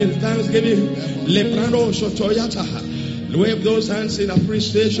thanksgiving. Leprano shotoyata. Wave those hands in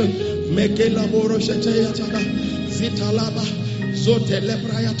appreciation. Mekela boro sheteyata. Zitalaba. Zote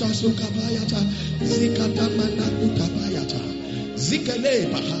leprayata sukabayata. Zikata manakukabayata.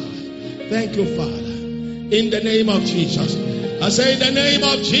 Zikele baha. Thank you, Father. In the name of Jesus. I say in the name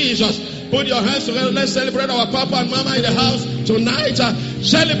of Jesus. Put your hands together. Let's celebrate our Papa and Mama in the house tonight.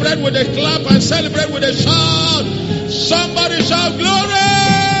 Celebrate with a clap and celebrate with a shout. Somebody shout glory.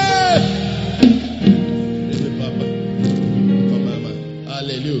 Papa, Mama.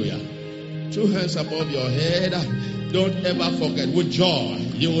 Hallelujah. Two hands above your head. Don't ever forget, with joy,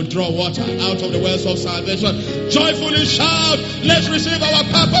 you will draw water out of the wells of salvation. Joyfully shout. Let's receive our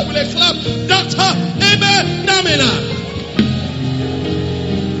Papa with a clap. Dr. Abel Damina.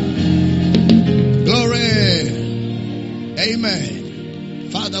 Glory. Amen.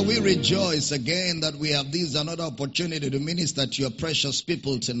 Father, we rejoice again that we have this another opportunity to minister to your precious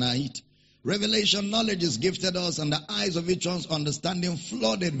people tonight. Revelation knowledge is gifted us, and the eyes of each one's understanding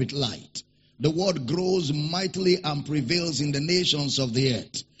flooded with light. The word grows mightily and prevails in the nations of the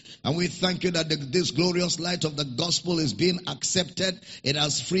earth. And we thank you that this glorious light of the gospel is being accepted. It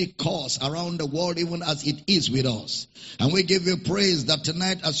has free course around the world, even as it is with us. And we give you praise that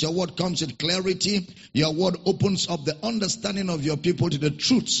tonight, as your word comes with clarity, your word opens up the understanding of your people to the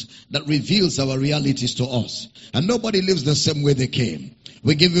truths that reveals our realities to us. And nobody lives the same way they came.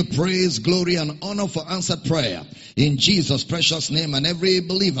 We give you praise, glory, and honor for answered prayer. In Jesus' precious name, and every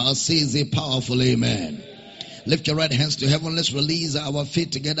believer says a powerful amen. Lift your right hands to heaven. Let's release our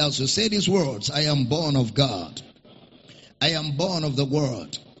feet together as we say these words. I am born of God. I am born of the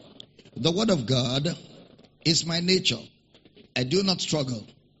Word. The Word of God is my nature. I do not struggle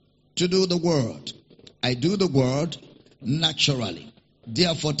to do the Word. I do the Word naturally.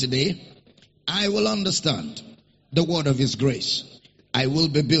 Therefore today, I will understand the word of His grace. I will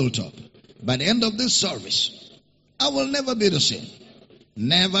be built up. By the end of this service, I will never be the same.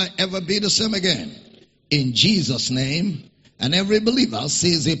 Never ever be the same again. In Jesus' name, and every believer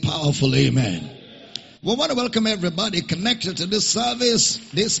says a powerful amen. We want to welcome everybody connected to this service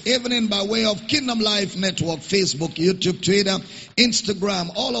this evening by way of Kingdom Life Network, Facebook, YouTube, Twitter,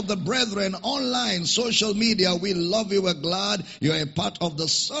 Instagram, all of the brethren, online, social media. We love you. We're glad you're a part of the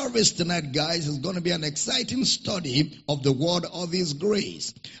service tonight, guys. It's going to be an exciting study of the word of His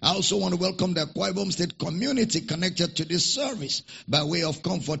grace. I also want to welcome the Akwa Ibom State community connected to this service by way of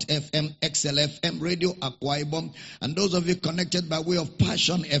Comfort FM, XL FM, Radio Akwa Ibom, and those of you connected by way of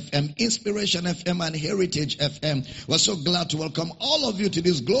Passion FM, Inspiration FM, and Heritage FM. We're so glad to welcome all of you to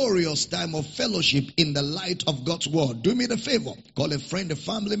this glorious time of fellowship in the light of God's word. Do me the favor. Call a friend, a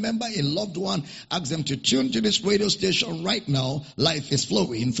family member, a loved one. Ask them to tune to this radio station right now. Life is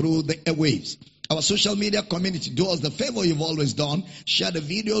flowing through the airwaves. Our social media community, do us the favor you've always done. Share the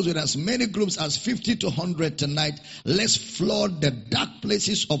videos with as many groups as 50 to 100 tonight. Let's flood the dark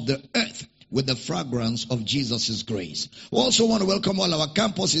places of the earth with the fragrance of Jesus' grace. We also want to welcome all our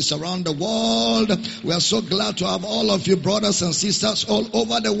campuses around the world. We are so glad to have all of you brothers and sisters all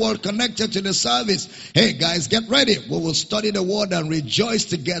over the world connected to the service. Hey guys, get ready. We will study the word and rejoice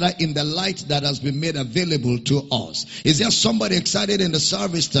together in the light that has been made available to us. Is there somebody excited in the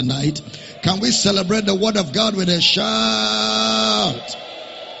service tonight? Can we celebrate the word of God with a shout?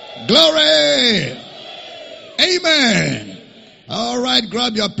 Glory! Amen! All right,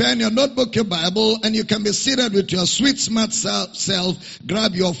 grab your pen, your notebook, your Bible, and you can be seated with your sweet, smart self.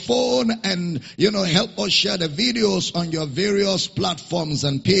 Grab your phone and, help us share the videos on your various platforms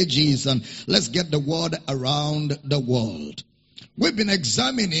and pages, and let's get the word around the world. We've been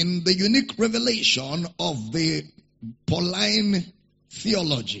examining the unique revelation of the Pauline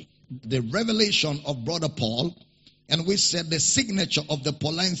theology, the revelation of Brother Paul, and we said the signature of the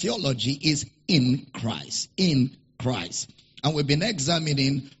Pauline theology is in Christ, in Christ. And we've been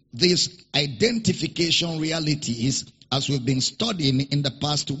examining these identification realities as we've been studying in the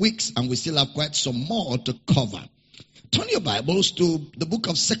past weeks, and we still have quite some more to cover. Turn your Bibles to the book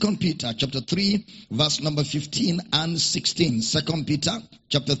of 2 Peter, chapter 3, verse number 15 and 16. 2 Peter,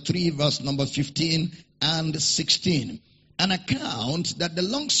 chapter 3, verse number 15 and 16. An account that the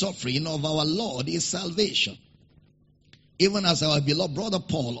long suffering of our Lord is salvation. Even as our beloved brother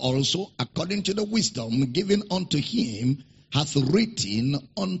Paul also, according to the wisdom given unto him, hath written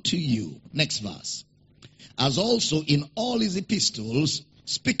unto you. Next verse. As also in all his epistles,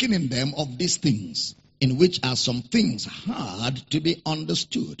 speaking in them of these things, in which are some things hard to be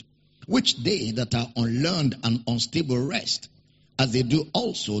understood, which they that are unlearned and unstable rest, as they do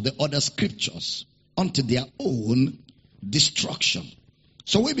also the other scriptures, unto their own destruction.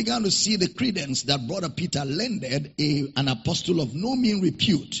 So we began to see the credence that Brother Peter lended an apostle of no mean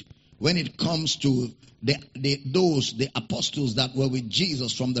repute, when it comes to the apostles that were with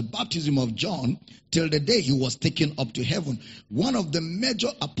Jesus from the baptism of John till the day he was taken up to heaven. One of the major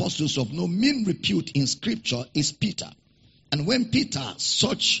apostles of no mean repute in scripture is Peter. And when Peter,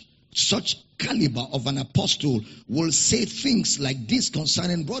 such caliber of an apostle, will say things like this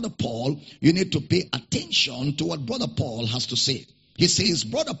concerning Brother Paul, you need to pay attention to what Brother Paul has to say. He says,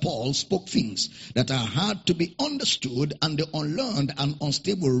 Brother Paul spoke things that are hard to be understood, and the unlearned and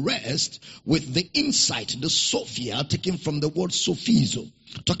unstable rest with the insight, the Sophia, taken from the word sophizo,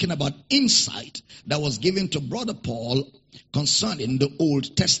 talking about insight that was given to Brother Paul concerning the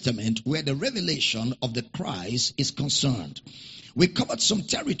Old Testament, where the revelation of the Christ is concerned. We covered some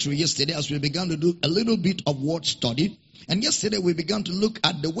territory yesterday as we began to do a little bit of word study. And yesterday we began to look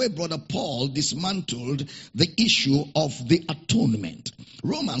at the way Brother Paul dismantled the issue of the atonement.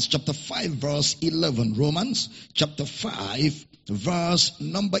 Romans chapter 5 verse 11. Romans chapter 5 verse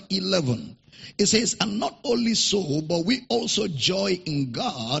number 11. It says, and not only so, but we also joy in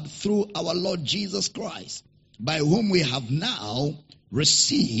God through our Lord Jesus Christ, by whom we have now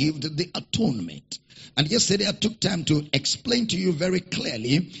received the atonement. And yesterday I took time to explain to you very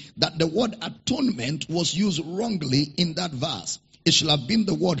clearly that the word atonement was used wrongly in that verse. It should have been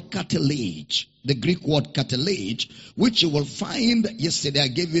the word cartilage, the Greek word cartilage, which you will find, yesterday I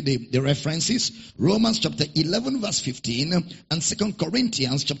gave you the references, Romans chapter 11 verse 15 and 2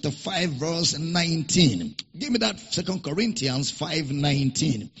 Corinthians chapter 5 verse 19. Give me that 2 Corinthians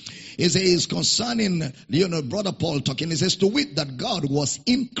 5:19. It says concerning, Brother Paul talking, he says, to wit that God was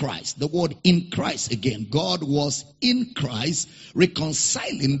in Christ, the word in Christ again, God was in Christ,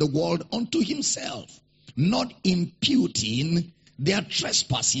 reconciling the world unto himself, not imputing their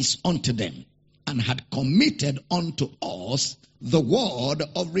trespasses unto them, and had committed unto us the word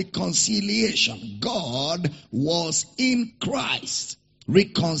of reconciliation. God was in Christ,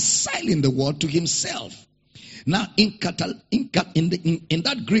 reconciling the world to himself. Now, in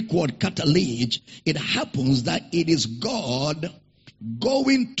that Greek word cartilage, it happens that it is God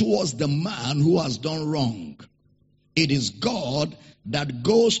going towards the man who has done wrong. It is God that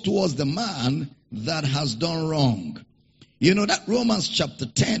goes towards the man that has done wrong. You know that Romans chapter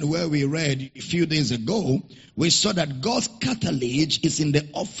 10 where we read a few days ago, we saw that God's cartilage is in the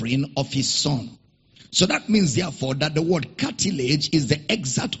offering of his son. So that means therefore that the word cartilage is the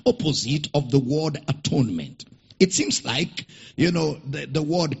exact opposite of the word atonement. It seems like, the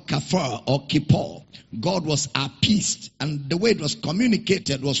word kafar or kippur, God was appeased, and the way it was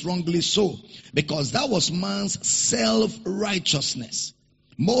communicated was wrongly so, because that was man's self-righteousness.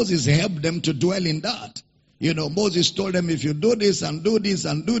 Moses helped them to dwell in that. Moses told them, if you do this and do this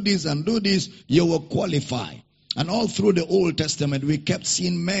and do this and do this, you will qualify. And all through the Old Testament, we kept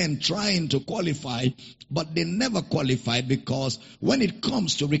seeing men trying to qualify, but they never qualified, because when it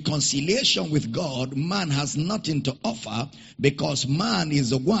comes to reconciliation with God, man has nothing to offer, because man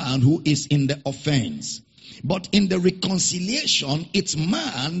is the one who is in the offense. But in the reconciliation, it's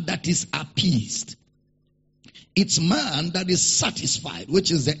man that is appeased. It's man that is satisfied,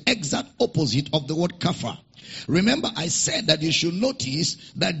 which is the exact opposite of the word kafar. Remember, I said that you should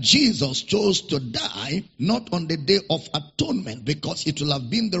notice that Jesus chose to die not on the day of atonement, because it will have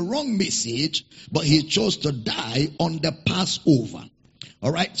been the wrong message, but he chose to die on the Passover.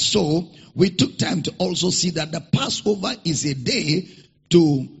 All right, so we took time to also see that the Passover is a day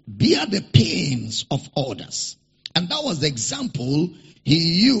to bear the pains of others. And that was the example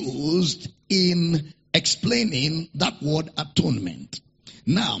he used in explaining that word atonement.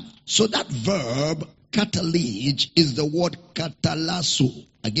 Now, so that verb cartilage is the word katalasso.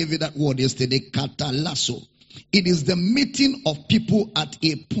 I gave you that word yesterday, katalasso. It is the meeting of people at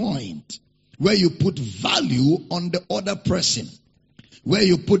a point where you put value on the other person. Where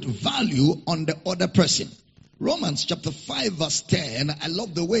you put value on the other person. Romans chapter 5 verse 10, I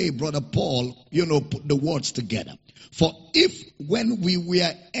love the way Brother Paul, put the words together. For if when we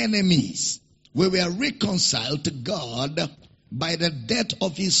were enemies, we were reconciled to God by the death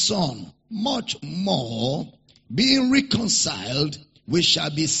of his son, much more, being reconciled, we shall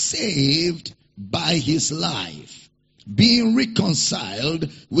be saved by his life. Being reconciled,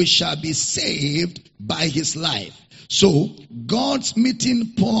 we shall be saved by his life. So, God's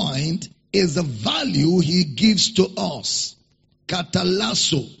meeting point is the value he gives to us.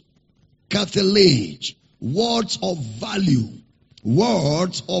 Katalasso, cartilage, words of value,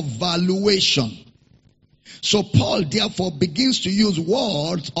 words of valuation. So Paul therefore begins to use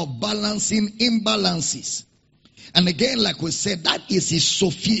words of balancing imbalances. And again, like we said, that is his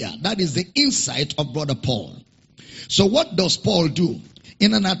Sophia. That is the insight of Brother Paul. So what does Paul do?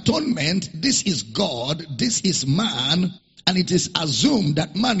 in an atonement, this is God, this is man, and it is assumed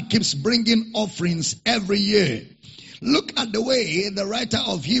that man keeps bringing offerings every year. Look at the way the writer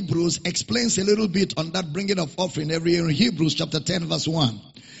of Hebrews explains a little bit on that bringing of offering every year in Hebrews chapter 10 verse 1.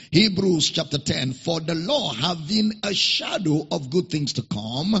 Hebrews chapter 10, for the law having a shadow of good things to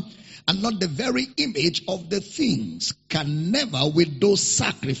come, and not the very image of the things, can never with those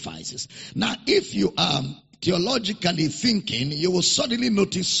sacrifices. Now, if you are theologically thinking, you will suddenly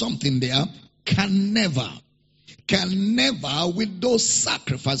notice something there. Can never with those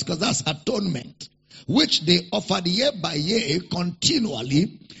sacrifices, because that's atonement, which they offered year by year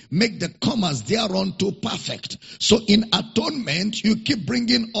continually, make the comers thereunto perfect. So in atonement, you keep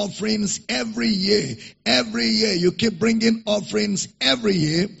bringing offerings every year. Every year, you keep bringing offerings every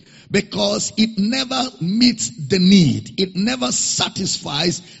year, because it never meets the need. It never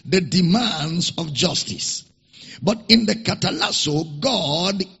satisfies the demands of justice. But in the katalasso,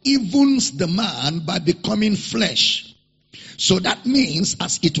 God evens the man by becoming flesh. So that means,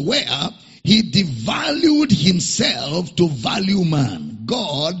 as it were, he devalued himself to value man.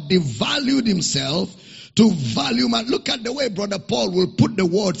 God devalued himself to value man. Look at the way Brother Paul will put the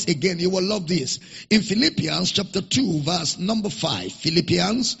words again. You will love this. In Philippians chapter 2 verse number 5.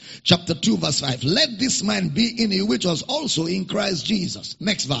 Philippians chapter 2 verse 5. Let this mind be in you which was also in Christ Jesus.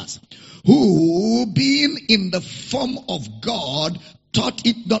 Next verse. Who being in the form of God thought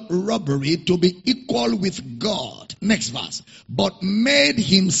it not robbery to be equal with God. Next verse. But made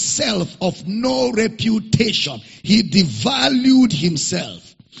himself of no reputation. He devalued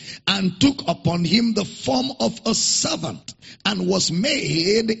himself and took upon him the form of a servant, and was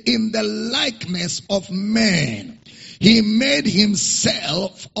made in the likeness of men. He made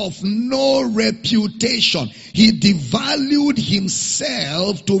himself of no reputation. He devalued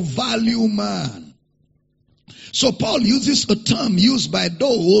himself to value man. So Paul uses a term used by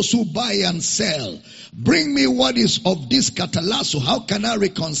those who buy and sell. Bring me what is of this katalasso. How can I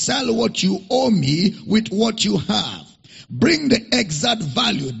reconcile what you owe me with what you have? Bring the exact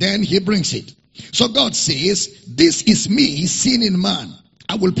value. Then he brings it. So God says, this is me seen in man.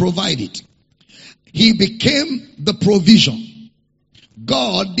 I will provide it. He became the provision.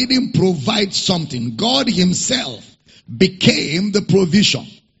 God didn't provide something. God himself became the provision.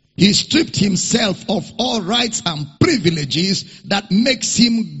 He stripped himself of all rights and privileges that makes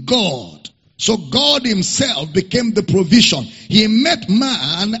him God. So God himself became the provision. He met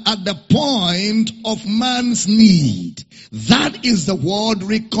man at the point of man's need. That is the word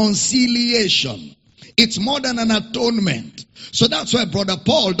reconciliation. It's more than an atonement. So that's why Brother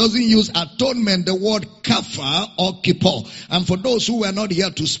Paul doesn't use atonement, the word kafar or kippur. And for those who were not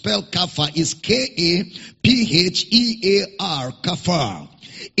here to spell kafar, is K-A-P-H-E-A-R, kafar.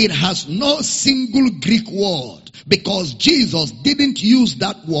 It has no single Greek word, because Jesus didn't use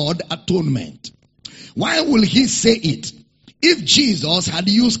that word atonement. Why will he say it? If Jesus had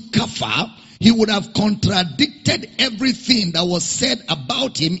used kafar, he would have contradicted everything that was said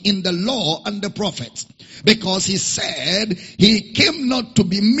about him in the law and the prophets. Because he said he came not to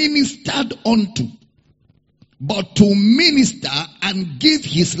be ministered unto, but to minister and give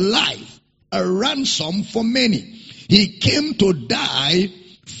his life a ransom for many. He came to die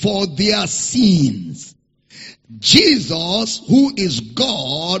for their sins. Jesus, who is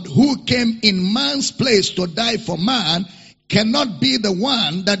God, who came in man's place to die for man, cannot be the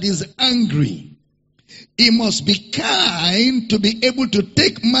one that is angry. He must be kind to be able to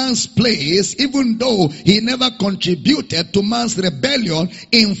take man's place, even though he never contributed to man's rebellion,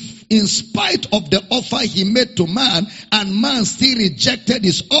 in spite of the offer he made to man, and man still rejected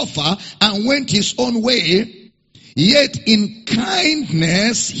his offer and went his own way. Yet in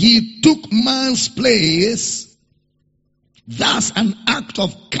kindness, he took man's place. That's an act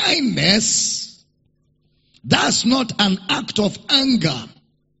of kindness. That's not an act of anger.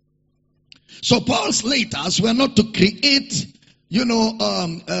 So Paul's letters were not to create,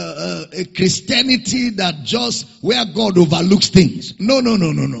 a Christianity that just where God overlooks things. No.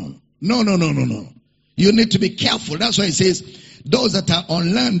 You need to be careful. That's why he says, those that are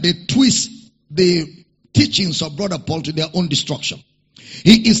unlearned, they twist the teachings of Brother Paul to their own destruction.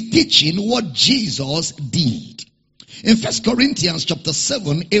 He is teaching what Jesus did. In 1 Corinthians chapter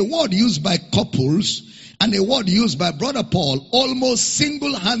 7, a word used by couples and a word used by Brother Paul, almost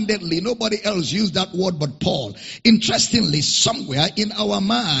single-handedly, nobody else used that word but Paul. Interestingly, somewhere in our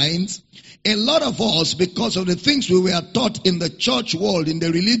minds, a lot of us, because of the things we were taught in the church world, in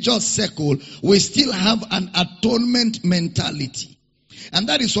the religious circle, we still have an atonement mentality. And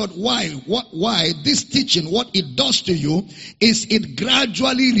that is why this teaching, what it does to you is it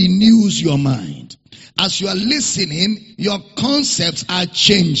gradually renews your mind. As you are listening, your concepts are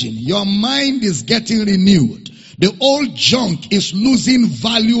changing. Your mind is getting renewed. The old junk is losing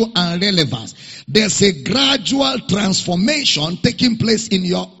value and relevance. There's a gradual transformation taking place in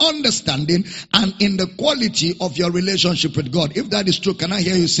your understanding and in the quality of your relationship with God. If that is true, can I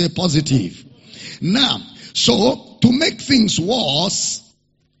hear you say positive? Now, so to make things worse,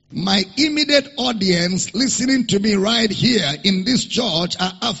 my immediate audience listening to me right here in this church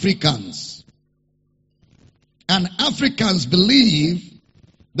are Africans. And Africans believe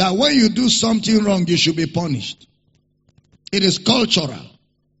that when you do something wrong, you should be punished. It is cultural.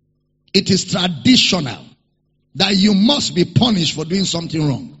 It is traditional that you must be punished for doing something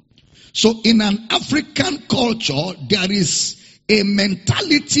wrong. So in an African culture, there is a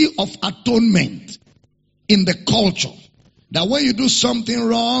mentality of atonement in the culture. That when you do something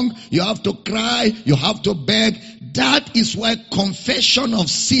wrong, you have to cry, you have to beg. That is why confession of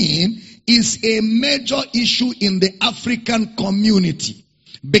sin is a major issue in the African community.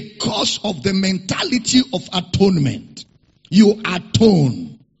 Because of the mentality of atonement. You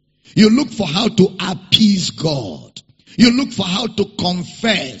atone. You look for how to appease God. You look for how to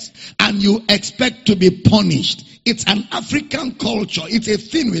confess. And you expect to be punished. It's an African culture. It's a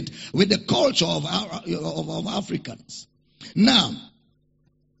thing with the culture of Africans. Now,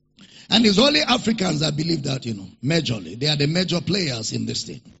 and it's only Africans that believe that, majorly. They are the major players in this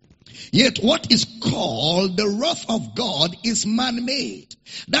thing. Yet what is called the wrath of God is man-made.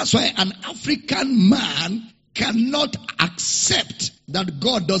 That's why an African man cannot accept that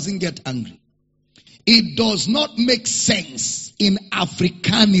God doesn't get angry. It does not make sense in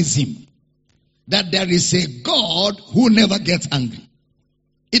Africanism that there is a God who never gets angry.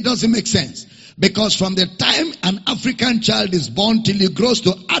 It doesn't make sense. Because from the time an African child is born till he grows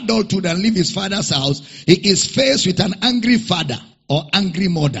to adulthood and leaves his father's house, he is faced with an angry father or angry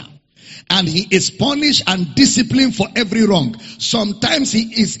mother. And he is punished and disciplined for every wrong. Sometimes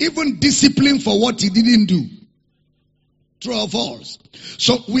he is even disciplined for what he didn't do. True or false?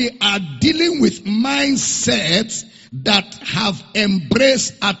 So we are dealing with mindsets that have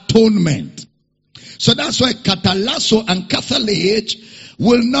embraced atonement. So that's why Catalasso and Catholic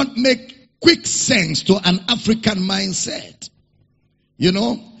will not make quick sense to an African mindset.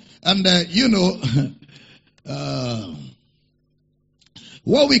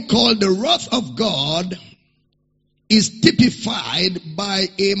 What we call the wrath of God is typified by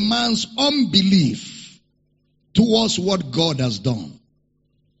a man's unbelief towards what God has done.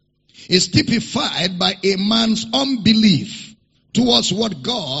 It's typified by a man's unbelief towards what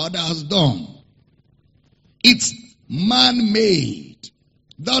God has done. It's man-made.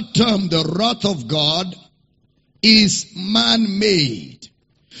 That term, the wrath of God, is man-made.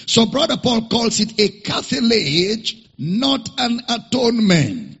 So Brother Paul calls it a cartilage, not an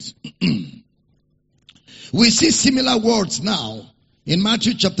atonement. We see similar words now in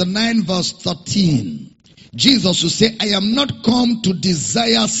Matthew chapter 9 verse 13. Jesus will say, I am not come to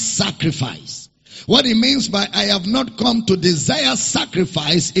desire sacrifice. What he means by I have not come to desire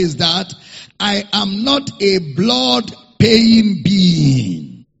sacrifice is that I am not a blood-paying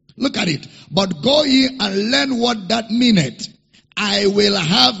being. Look at it. But go ye and learn what that meaneth. I will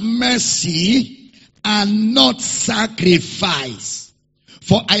have mercy and not sacrifice.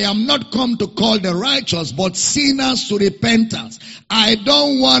 For I am not come to call the righteous, but sinners to repentance. I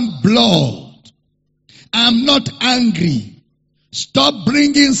don't want blood. I'm not angry. Stop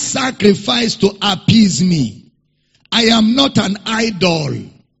bringing sacrifice to appease me. I am not an idol.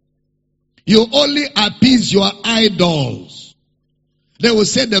 You only appease your idols. They will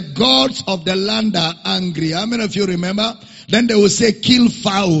say the gods of the land are angry. How many of you remember? Then they will say kill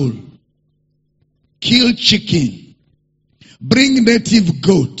fowl. Kill chicken. Bring native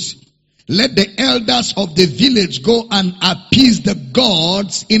goat. Let the elders of the village go and appease the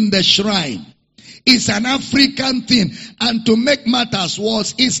gods in the shrine. It's an African thing. And to make matters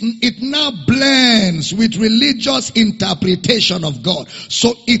worse, it now blends with religious interpretation of God.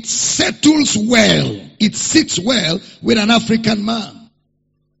 So it settles well. It sits well with an African man.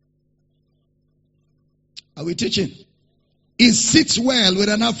 Are we teaching? It sits well with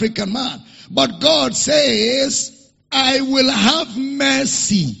an African man. But God says, I will have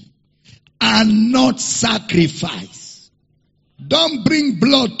mercy and not sacrifice. Don't bring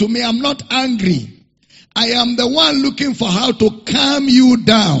blood to me. I'm not angry. I am the one looking for how to calm you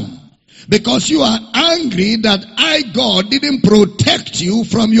down. Because you are angry that I, God, didn't protect you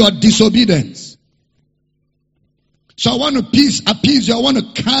from your disobedience. So I want to appease you. I want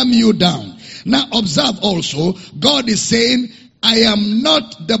to calm you down. Now observe also, God is saying, I am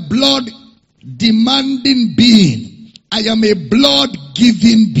not the blood demanding being. I am a blood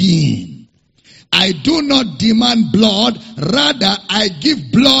giving being. I do not demand blood, rather I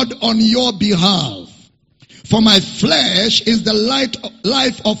give blood on your behalf. For my flesh is the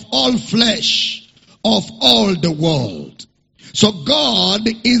life of all flesh, of all the world. So God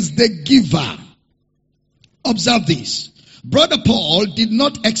is the giver. Observe this. Brother Paul did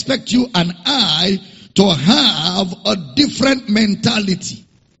not expect you and I to have a different mentality.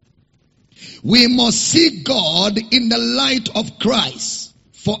 We must see God in the light of Christ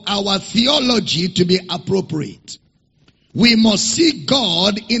for our theology to be appropriate. We must see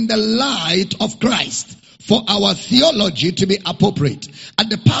God in the light of Christ for our theology to be appropriate. At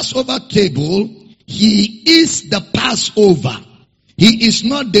the Passover table, he is the Passover. He is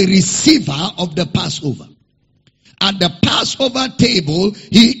not the receiver of the Passover. At the Passover table,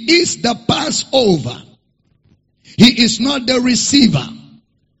 he is the Passover. He is not the receiver.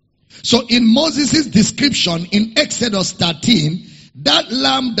 So in Moses' description in Exodus 13, that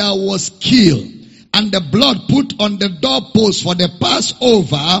lamb that was killed and the blood put on the doorpost for the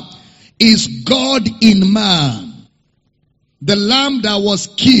Passover is God in man. The lamb that was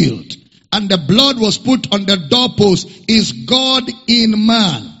killed and the blood was put on the doorpost is God in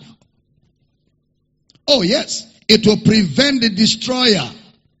man. Oh yes, it will prevent the destroyer.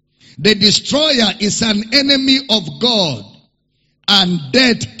 The destroyer is an enemy of God, and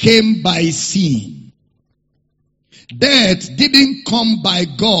death came by sin. Death didn't come by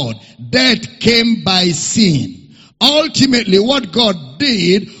God. Death came by sin. Ultimately, what God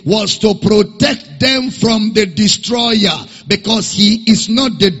did was to protect them from the destroyer, because he is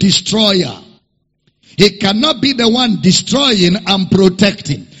not the destroyer. He cannot be the one destroying and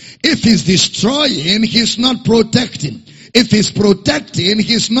protecting. If he's destroying, he's not protecting. If he's protecting,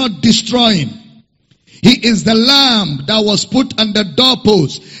 he's not destroying. He is the lamb that was put on the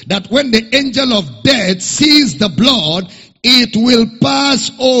doorpost, that when the angel of death sees the blood, it will pass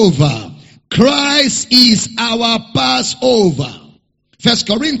over. Christ is our Passover. 1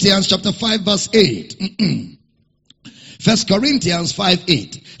 Corinthians chapter 5 verse 8. 1 Corinthians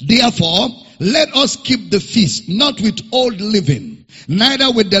 5:8. Therefore, let us keep the feast, not with old leaven,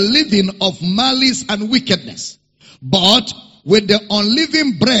 neither with the leaven of malice and wickedness, but with the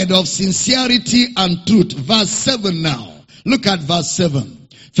unleavened bread of sincerity and truth. Verse 7 now. Look at verse 7.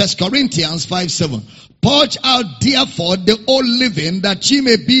 1 Corinthians 5:7. Purge out therefore the old leaven, that ye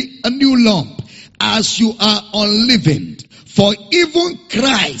may be a new lump, as you are unleavened. For even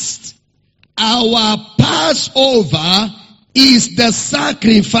Christ, our Passover, is the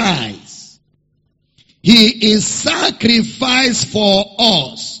sacrifice. He is sacrificed for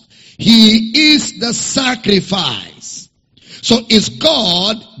us. He is the sacrifice. So is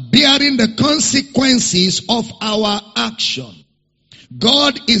God bearing the consequences of our action.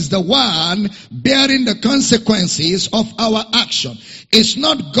 God is the one bearing the consequences of our action. It's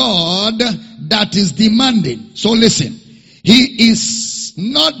not God that is demanding. So listen, he is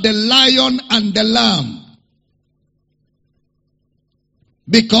not the lion and the lamb.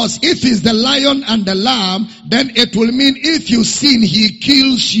 Because if he's the lion and the lamb, then it will mean if you sin, he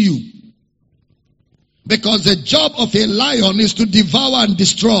kills you. Because the job of a lion is to devour and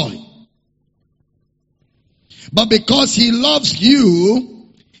destroy. But because he loves you,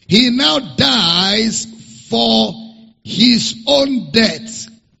 he now dies for his own death.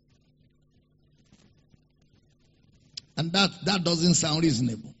 And that doesn't sound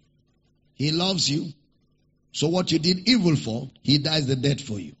reasonable. He loves you. So what you did evil for, he dies the death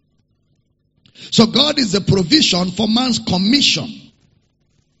for you. So God is the provision for man's commission.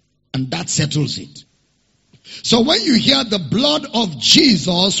 And that settles it. So when you hear the blood of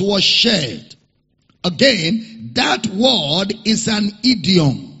Jesus was shed, again, that word is an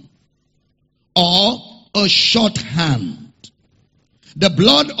idiom or a shorthand. The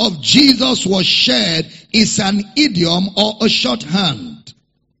blood of Jesus was shed is an idiom or a shorthand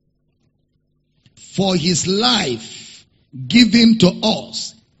for his life given to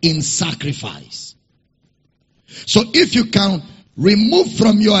us in sacrifice. So if you can remove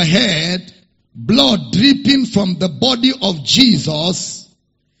from your head blood dripping from the body of Jesus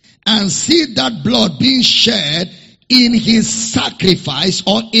and see that blood being shed in his sacrifice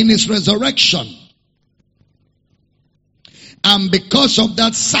or in his resurrection, and because of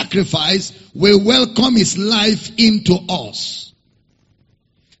that sacrifice, we welcome his life into us.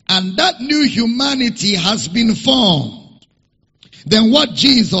 And that new humanity has been formed. Then what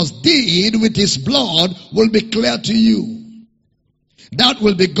Jesus did with his blood will be clear to you. That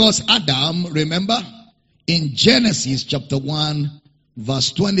will be God's Adam, remember? In Genesis chapter 1,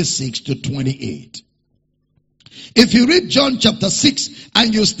 verse 26 to 28. If you read John chapter 6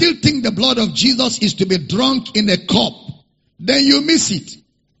 and you still think the blood of Jesus is to be drunk in a cup, then you miss it.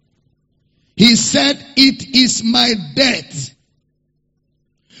 He said, it is my death.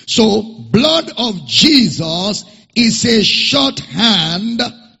 So, blood of Jesus is a shorthand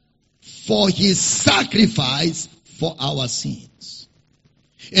for his sacrifice for our sins.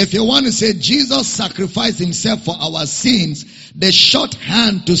 If you want to say Jesus sacrificed himself for our sins, the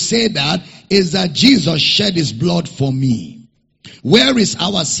shorthand to say that is that Jesus shed his blood for me. Where is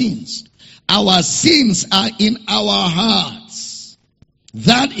our sins? Our sins are in our hearts.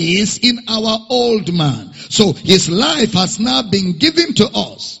 That is in our old man. So his life has now been given to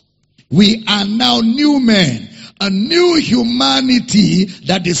us. We are now new men, a new humanity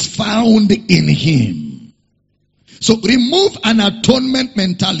that is found in him. So remove an atonement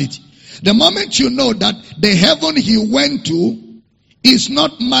mentality. The moment you know that the heaven he went to is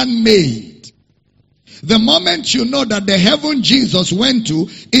not man-made. The moment you know that the heaven Jesus went to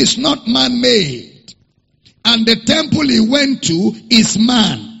is not man-made. And the temple he went to is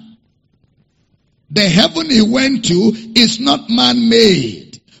man. The heaven he went to is not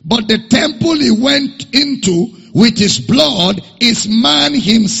man-made. But the temple he went into with his blood is man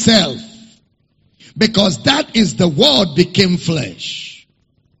himself. Because that is the word became flesh.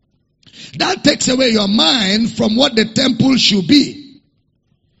 That takes away your mind from what the temple should be.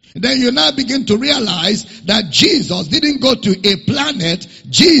 Then you now begin to realize that Jesus didn't go to a planet.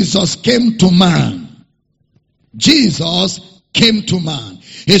 Jesus came to man. Jesus came to man.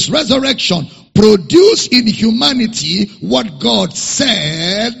 His resurrection produced in humanity what God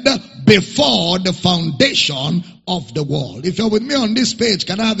said before the foundation of the world. If you're with me on this page,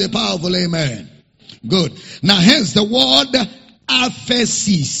 can I have a powerful amen? Good. Now hence the word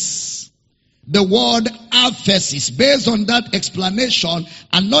aphesis. The word aphesis. Based on that explanation,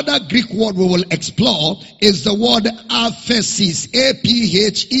 another Greek word we will explore is the word aphesis.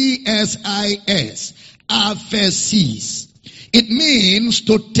 A-P-H-E-S-I-S. Aphesis. It means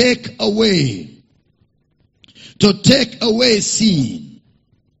to take away. To take away sin.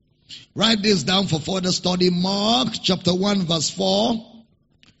 Write this down for further study. Mark chapter 1 verse 4.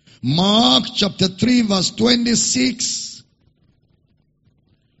 Mark chapter 3 verse 26.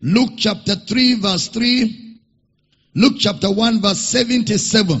 Luke chapter 3 verse 3. Luke chapter 1 verse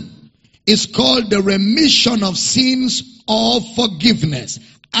 77. It's called the remission of sins or forgiveness.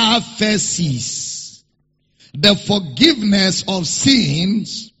 Aphesis. The forgiveness of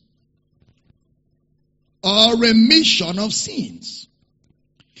sins or remission of sins.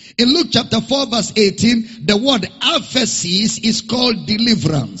 In Luke chapter 4 verse 18, the word aphesis is called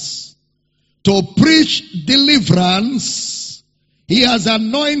deliverance. To preach deliverance, he has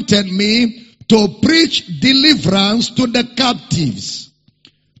anointed me to preach deliverance to the captives.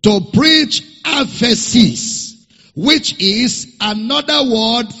 To preach aphesis, which is another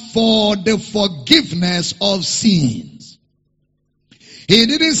word for the forgiveness of sins. He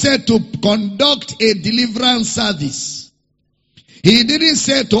didn't say to conduct a deliverance service. He didn't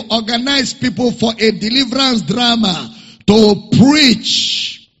say to organize people for a deliverance drama, to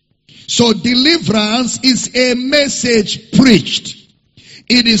preach. So deliverance is a message preached.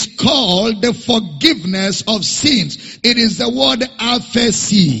 It is called the forgiveness of sins. It is the word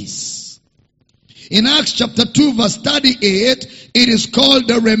aphesis. In Acts chapter 2 verse 38, it is called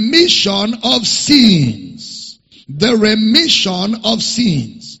the remission of sins. The remission of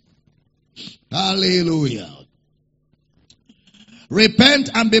sins. Hallelujah. Repent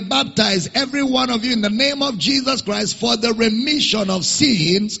and be baptized, every one of you, in the name of Jesus Christ for the remission of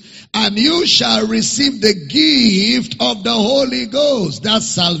sins, and you shall receive the gift of the Holy Ghost. That's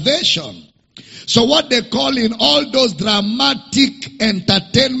salvation. So what they call in all those dramatic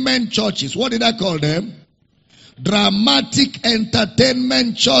entertainment churches, what did I call them? Dramatic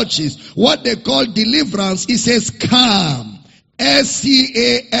entertainment churches. What they call deliverance is a scam.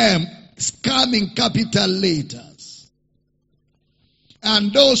 S-C-A-M. Scam in capital letters.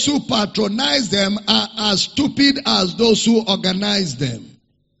 And those who patronize them are as stupid as those who organize them.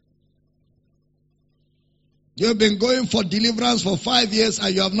 You've been going for deliverance for 5 years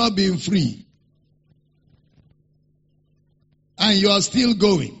and you have not been free. And you are still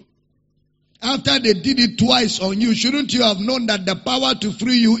going. After they did it twice on you, shouldn't you have known that the power to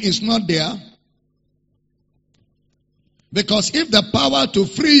free you is not there? Because if the power to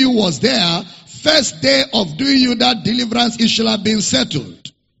free you was there, first day of doing you that deliverance, it should have been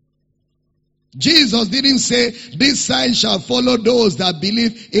settled. Jesus didn't say, this sign shall follow those that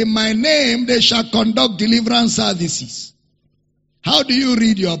believe. In my name, they shall conduct deliverance services. How do you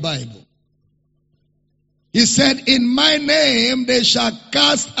read your Bible? He said, in my name, they shall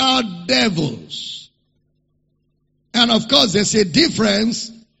cast out devils. And of course, there's a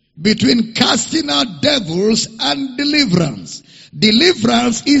difference between casting out devils and deliverance.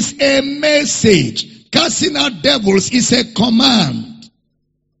 Deliverance is a message. Casting out devils is a command.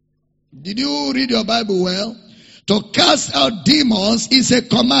 Did you read your Bible well? To cast out demons is a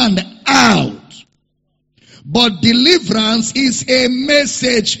command, out. But deliverance is a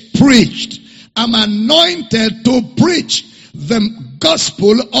message preached. I'm anointed to preach the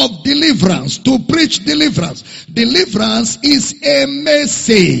gospel of deliverance, to preach deliverance. Deliverance is a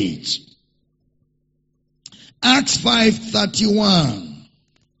message. Acts 5:31.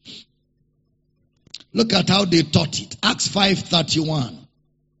 Look at how they taught it. Acts 5:31.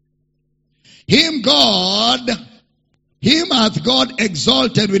 Him hath God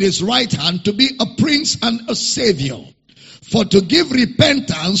exalted with his right hand to be a prince and a savior, for to give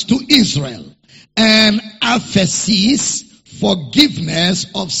repentance to Israel, and aphesis, forgiveness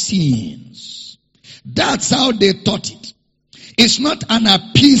of sins. That's how they taught it. It's not an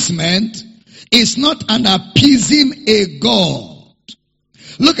appeasement. It's not an appeasing a God.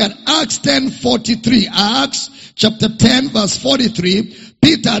 Look at Acts 10:43. Acts chapter 10 verse 43.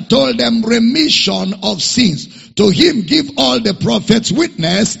 Peter told them remission of sins. To him give all the prophets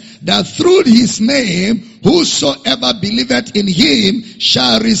witness that through his name whosoever believeth in him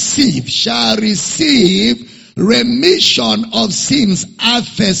shall receive remission of sins,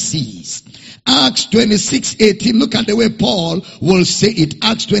 aphesis. Acts 26:18. Look at the way Paul will say it.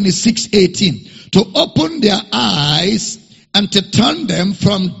 Acts 26:18. To open their eyes and to turn them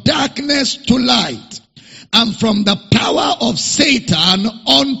from darkness to light, and from the power of Satan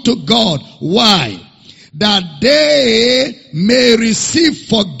unto God. Why? That they may receive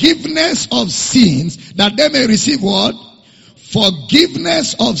forgiveness of sins. That they may receive what?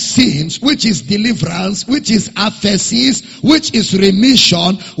 Forgiveness of sins, which is deliverance, which is aphesis, which is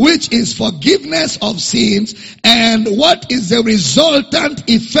remission, which is forgiveness of sins. And what is the resultant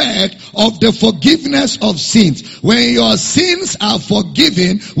effect of the forgiveness of sins? When your sins are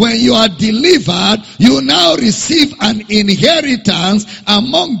forgiven, when you are delivered, you now receive an inheritance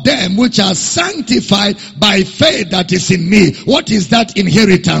among them which are sanctified by faith that is in me. What is that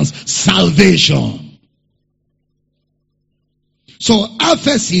inheritance? Salvation. So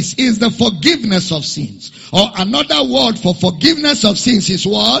aphesis is the forgiveness of sins. Or another word for forgiveness of sins is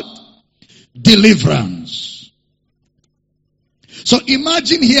what? Deliverance. So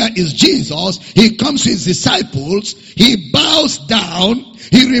imagine here is Jesus. He comes to his disciples. He bows down.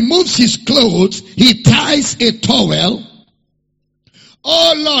 He removes his clothes. He ties a towel.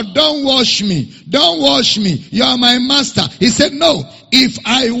 Oh Lord, don't wash me. Don't wash me. You are my master. He said, no. If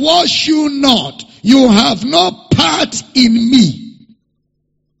I wash you not, you have no part in me.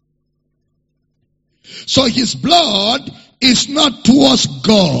 So his blood is not towards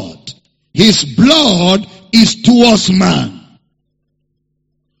God. His blood is towards man.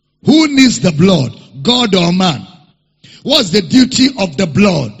 Who needs the blood? God or man? What's the duty of the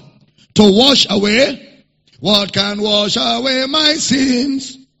blood? To wash away? What can wash away my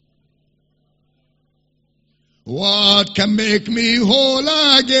sins? What can make me whole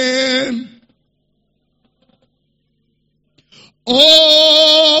again?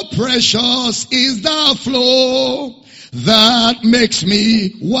 Oh, precious is the flow that makes me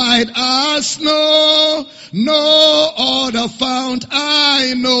white as snow. No other fount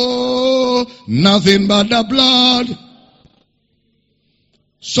I know, nothing but the blood.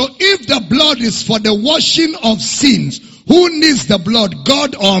 So if the blood is for the washing of sins, who needs the blood,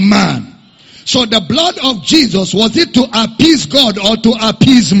 God or man? So the blood of Jesus, was it to appease God or to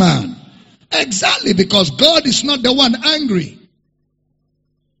appease man? Exactly, because God is not the one angry.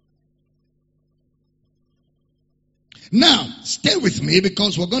 Now, stay with me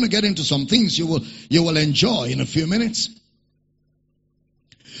because we're going to get into some things you will enjoy in a few minutes.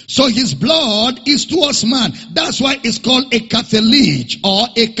 So his blood is towards man. That's why it's called a cathalige or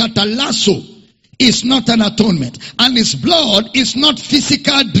a catalasso. It's not an atonement. And his blood is not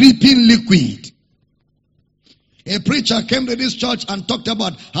physical dripping liquid. A preacher came to this church and talked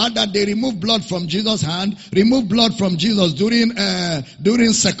about how that they remove blood from Jesus' hand, remove blood from Jesus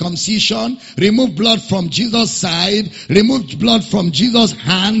during circumcision, remove blood from Jesus' side, remove blood from Jesus'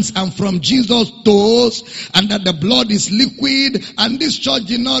 hands and from Jesus' toes, and that the blood is liquid. And this church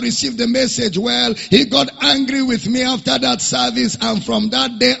did not receive the message well. He got angry with me after that service, and from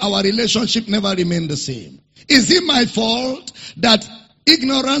that day our relationship never remained the same. Is it my fault that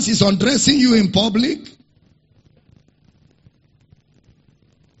ignorance is undressing you in public?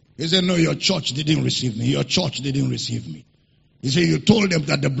 He said, no, your church didn't receive me. Your church didn't receive me. He said, you told them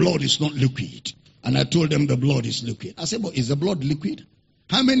that the blood is not liquid. And I told them the blood is liquid. I said, but is the blood liquid?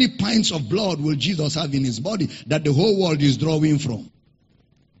 How many pints of blood will Jesus have in his body that the whole world is drawing from?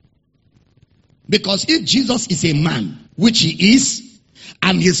 Because if Jesus is a man, which he is,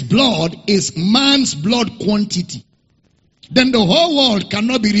 and his blood is man's blood quantity, then the whole world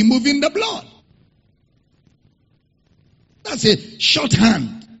cannot be removing the blood. That's a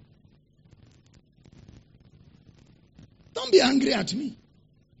shorthand. Don't be angry at me.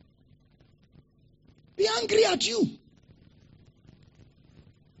 Be angry at you.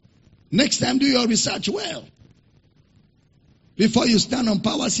 Next time, do your research well. Before you stand on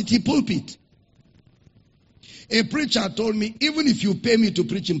Power City pulpit. A preacher told me, even if you pay me to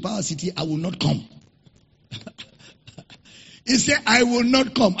preach in Power City, I will not come. He said, I will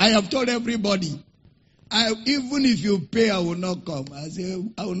not come. I have told everybody, even if you pay, I will not come. I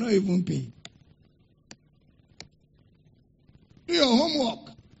said, I will not even pay. Do your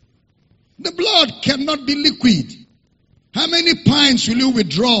homework. The blood cannot be liquid. How many pints will you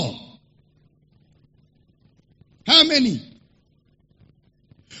withdraw? How many?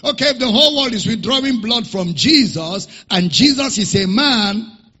 Okay, if the whole world is withdrawing blood from Jesus, and Jesus is a man,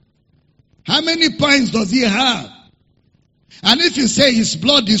 how many pints does he have? And if you say his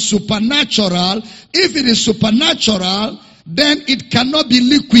blood is supernatural, if it is supernatural, then it cannot be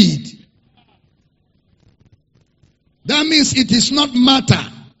liquid. That means it is not matter,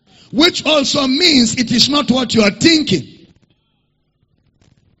 which also means it is not what you are thinking.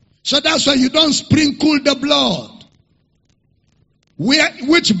 So that's why you don't sprinkle the blood.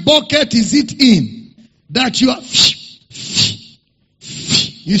 Which bucket is it in? That you are...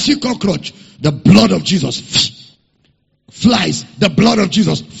 You see cockroach, the blood of Jesus. Flies, the blood of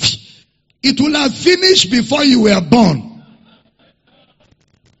Jesus. It will have finished before you were born.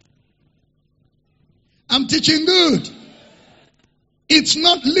 I'm teaching good. It's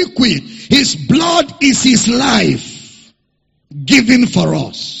not liquid. His blood is his life given for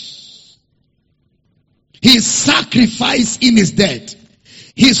us. His sacrifice in his death.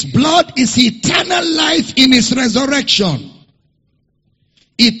 His blood is eternal life in his resurrection.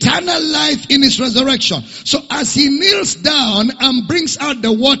 Eternal life in his resurrection. So as he kneels down and brings out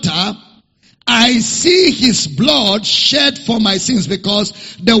the water, I see his blood shed for my sins,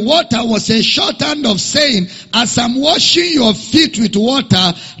 because the water was a shorthand of saying, as I'm washing your feet with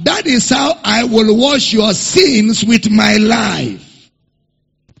water, that is how I will wash your sins with my life.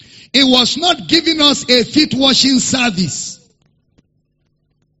 It was not giving us a feet washing service.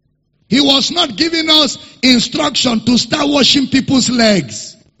 He was not giving us instruction to start washing people's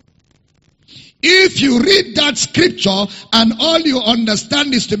legs. If you read that scripture and all you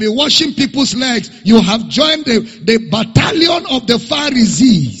understand is to be washing people's legs, you have joined the battalion of the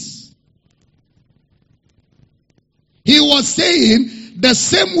Pharisees. He was saying, the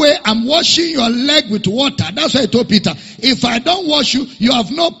same way I'm washing your leg with water. That's why I told Peter, if I don't wash you, you have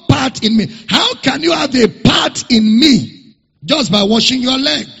no part in me. How can you have a part in me just by washing your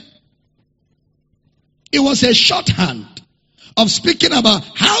leg? It was a shorthand of speaking about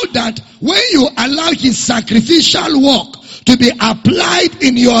how that when you allow his sacrificial work to be applied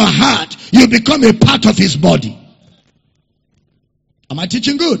in your heart, you become a part of his body. Am I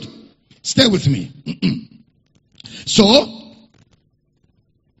teaching good? Stay with me. So,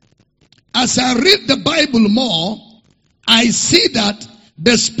 as I read the Bible more, I see that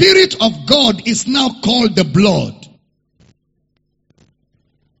the Spirit of God is now called the blood.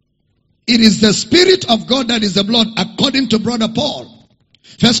 It is the Spirit of God that is the blood, according to Brother Paul.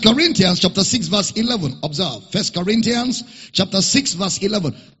 1 Corinthians chapter 6 verse 11. Observe. 1 Corinthians chapter 6 verse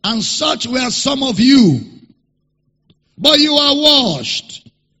 11. And such were some of you. But you are washed.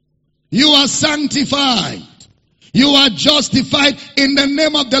 You are sanctified. You are justified in the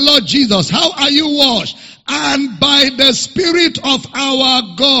name of the Lord Jesus. How are you washed? And by the Spirit of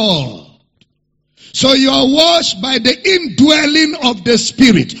our God. So you are washed by the indwelling of the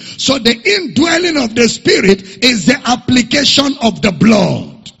Spirit. So the indwelling of the Spirit is the application of the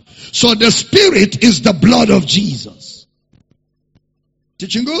blood. So the Spirit is the blood of Jesus.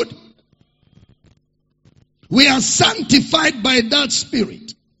 Teaching good? We are sanctified by that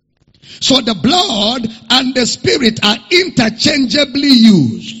Spirit. So the blood and the Spirit are interchangeably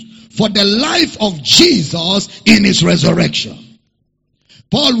used for the life of Jesus in his resurrection.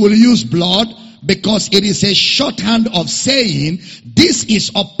 Paul will use blood because it is a shorthand of saying this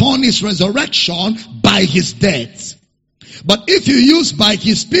is upon his resurrection by his death. But if you use by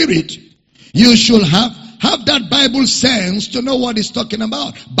his Spirit, you should have that Bible sense to know what he's talking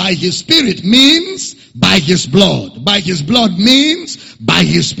about. By his Spirit means by his blood. By his blood means by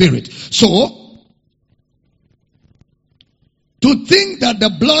his Spirit. So, to think that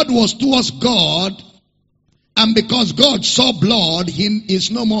the blood was towards God And because God saw blood, he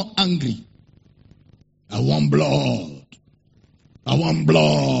is no more angry. I want blood. I want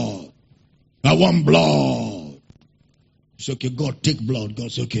blood. I want blood. It's okay, God, take blood.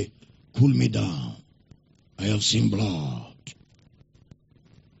 God says, okay, cool me down. I have seen blood.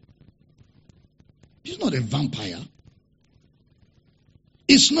 He's not a vampire.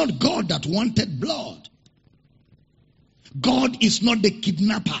 It's not God that wanted blood. God is not the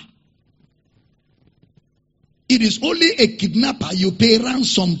kidnapper. It is only a kidnapper you pay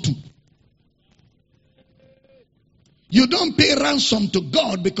ransom to. You don't pay ransom to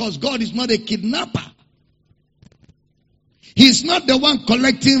God because God is not a kidnapper. He's not the one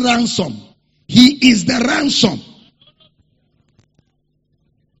collecting ransom. He is the ransom.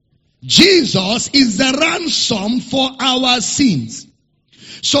 Jesus is the ransom for our sins.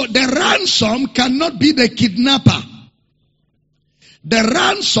 So the ransom cannot be the kidnapper. The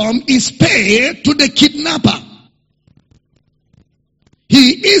ransom is paid to the kidnapper.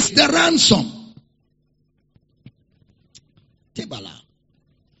 He is the ransom. Tebala.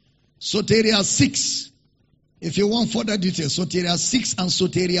 Soteria 6. If you want further details, Soteria 6 and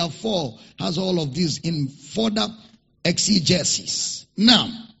Soteria 4 has all of these in further exegesis. Now,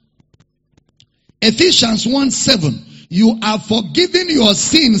 Ephesians 1:7. You are forgiven your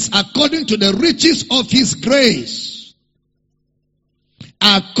sins according to the riches of his grace.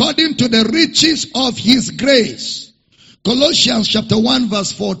 According to the riches of his grace. Colossians chapter 1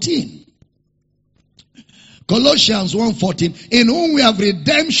 verse 14. Colossians 1:14. In whom we have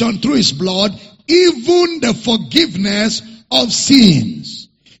redemption through his blood, even the forgiveness of sins.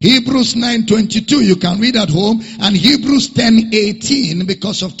 Hebrews 9:22, you can read at home, and Hebrews 10:18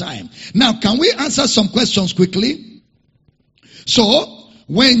 because of time. Now, can we answer some questions quickly? So,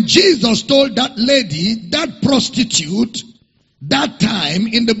 when Jesus told that lady, that prostitute, that time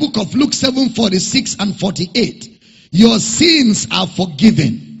in the book of Luke 7:46 and 48, your sins are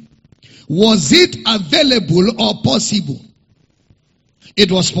forgiven. Was it available or possible?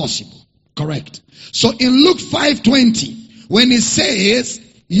 It was possible. Correct. So in Luke 5:20, when it says,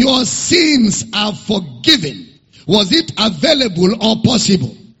 your sins are forgiven, was it available or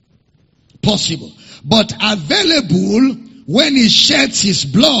possible? Possible. But available when he sheds his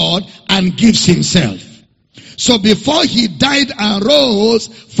blood and gives himself. So before he died and rose,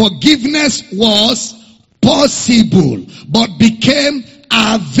 forgiveness was possible, but became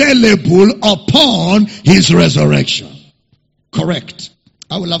available upon his resurrection. Correct.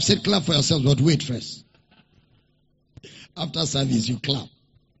 I will have said clap for yourselves, but wait first. After service, you clap.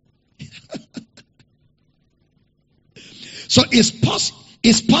 So it's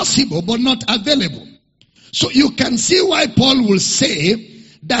possible, but not available. So you can see why Paul will say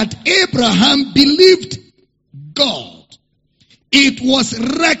that Abraham believed God. It was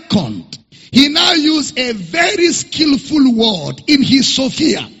reckoned. He now used a very skillful word in his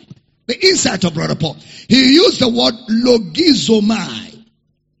Sophia. The insight of Brother Paul. He used the word logizomai.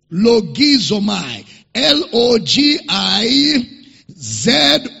 Logizomai. Logizomai.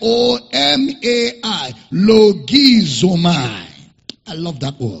 Logizomai. I love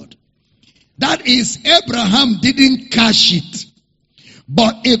that word. That is, Abraham didn't cash it,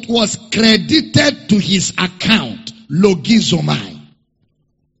 but it was credited to his account. Logizomai.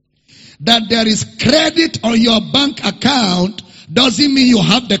 That there is credit on your bank account doesn't mean you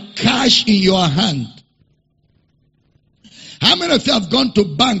have the cash in your hand. How many of you have gone to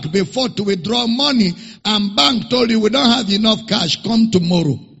bank before to withdraw money and bank told you we don't have enough cash, come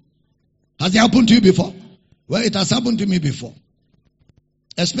tomorrow? Has it happened to you before? Well, it has happened to me before.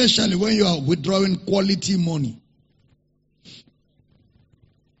 Especially when you are withdrawing quality money.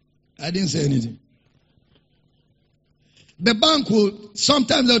 I didn't say anything. The bank will,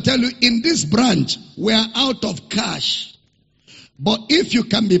 sometimes they'll tell you, in this branch, we are out of cash. But if you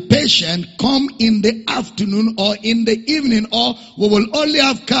can be patient, come in the afternoon or in the evening, or we will only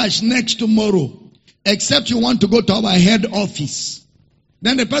have cash next tomorrow. Except you want to go to our head office.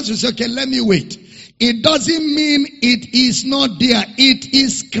 Then the person will say, okay, let me wait. It doesn't mean it is not there. It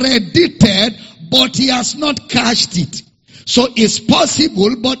is credited, but he has not cashed it. So it's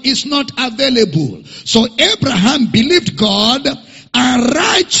possible, but it's not available. So Abraham believed God, and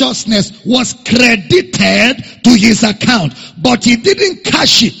righteousness was credited to his account. But he didn't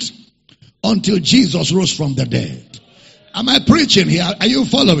cash it until Jesus rose from the dead. Am I preaching here? Are you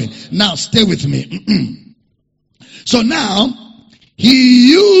following? Now stay with me. So now, he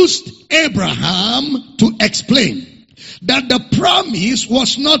used Abraham to explain that the promise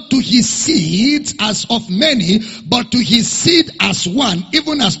was not to his seed as of many, but to his seed as one,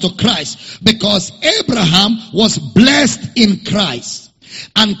 even as to Christ. Because Abraham was blessed in Christ.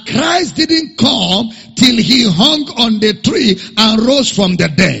 And Christ didn't come till he hung on the tree and rose from the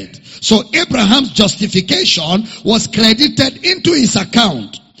dead. So Abraham's justification was credited into his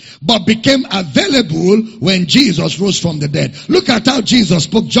account, but became available when Jesus rose from the dead. Look at how Jesus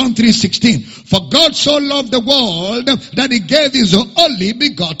spoke, John 3:16. For God so loved the world that he gave his only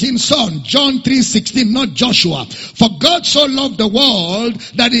begotten son. John 3:16, not Joshua. For God so loved the world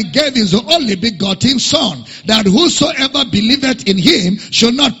that he gave his only begotten son, that whosoever believeth in him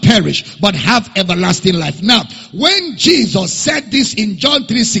should not perish, but have everlasting life. Now, when Jesus said this in John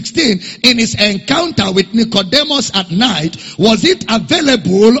 3:16, in his encounter with Nicodemus at night, was it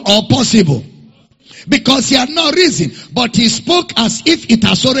available or possible? Because he had no reason, but he spoke as if it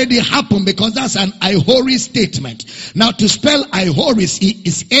has already happened, because that's an Iori statement. Now, to spell Ioris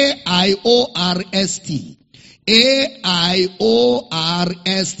is A-I-O-R-S-T. A-I-O-R-S-T.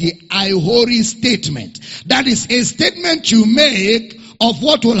 Iori statement. That is a statement you make of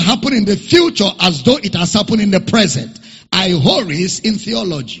what will happen in the future as though it has happened in the present. Ioris in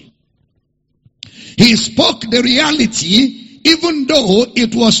theology. He spoke the reality even though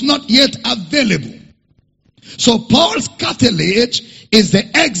it was not yet available. So Paul's cartilage is the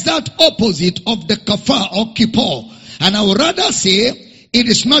exact opposite of the kafar or kippur. And I would rather say it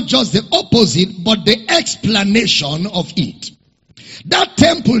is not just the opposite, but the explanation of it. That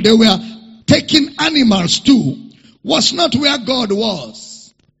temple they were taking animals to was not where God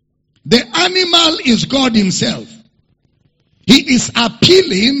was. The animal is God himself. He is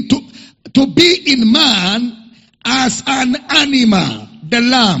appealing to be in man as an animal, the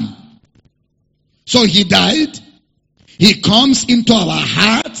lamb. So he died. He comes into our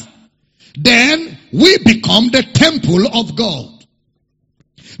heart. Then we become the temple of God.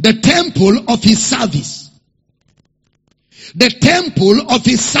 The temple of his service. The temple of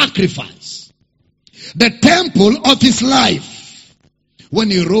his sacrifice. The temple of his life. When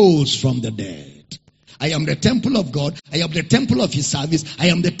he rose from the dead. I am the temple of God. I am the temple of his service. I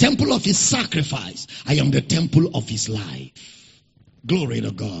am the temple of his sacrifice. I am the temple of his life. Glory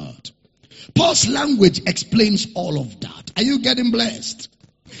to God. Paul's language explains all of that. Are you getting blessed?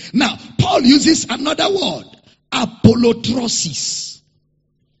 Now, Paul uses another word. Apollotrosis.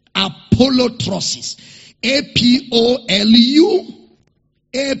 Apollotrosis. Apollotrosis.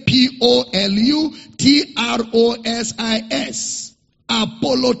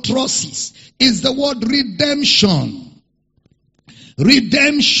 Apollotrosis is the word redemption.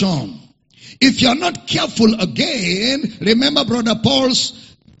 Redemption. If you're not careful again, remember Brother Paul's,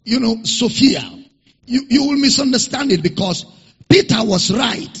 Sophia. You will misunderstand it, because Peter was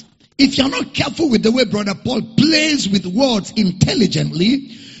right. If you're not careful with the way Brother Paul plays with words intelligently,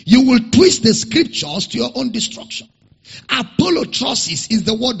 you will twist the scriptures to your own destruction. Apollotrosis is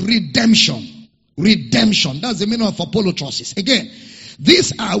the word redemption. Redemption. That's the meaning of apollotrosis. Again,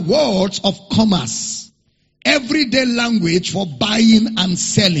 these are words of commerce. Everyday language for buying and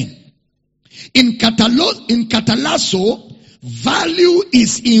selling. In Catalasso, value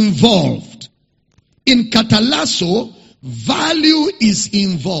is involved. In Catalasso, value is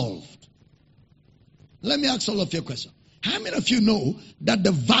involved. Let me ask all of you a question. How many of you know that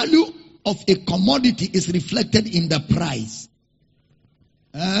the value of a commodity is reflected in the price?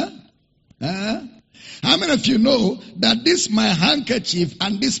 How many of you know that this my handkerchief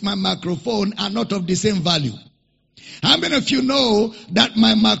and this my microphone are not of the same value? How many of you know that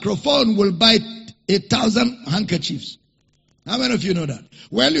my microphone will buy 1,000 handkerchiefs? How many of you know that?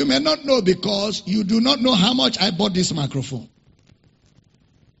 Well, you may not know because you do not know how much I bought this microphone.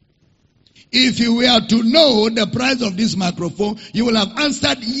 If you were to know the price of this microphone, you will have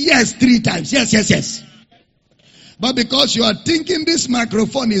answered yes 3 times. Yes, yes, yes. But because you are thinking this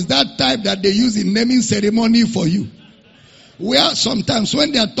microphone is that type that they use in naming ceremony for you. Where sometimes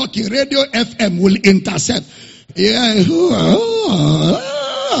when they are talking, radio FM will intercept. Yeah.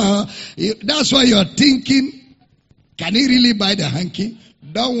 That's why you are thinking, can he really buy the hanky?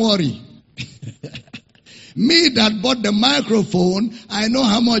 Don't worry. Me that bought the microphone, I know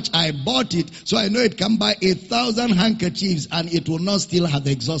how much I bought it, so I know it can buy 1,000 handkerchiefs and it will not still have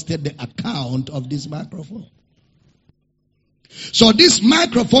exhausted the account of this microphone. So this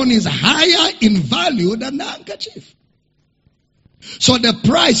microphone is higher in value than the handkerchief. So the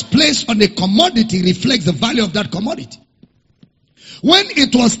price placed on the commodity reflects the value of that commodity. When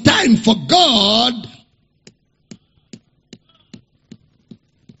it was time for God,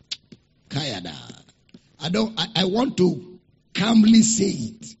 Kayada, I want to calmly say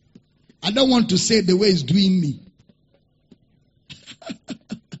it. I don't want to say it the way it's doing me.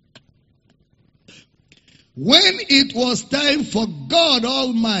 When it was time for God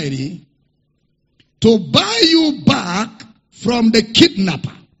Almighty to buy you back from the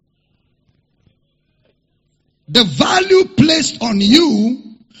kidnapper. The value placed on you,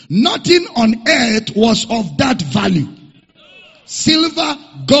 nothing on earth was of that value. Silver,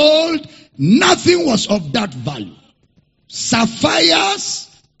 gold, nothing was of that value. Sapphires,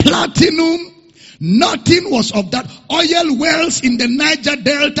 platinum, nothing was of that. Oil wells in the Niger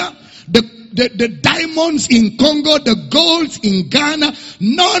Delta, the diamonds in Congo, the golds in Ghana,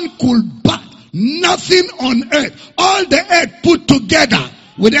 none could buy. Nothing on earth, all the earth put together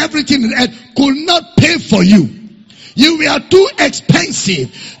with everything in the earth could not pay for you. You were too expensive.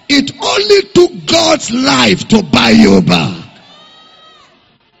 It only took God's life to buy you back.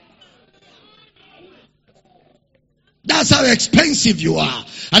 That's how expensive you are.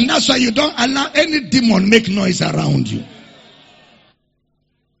 And that's why you don't allow any demon make noise around you.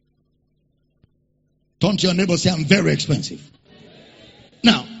 Turn to your neighbor and say, I'm very expensive.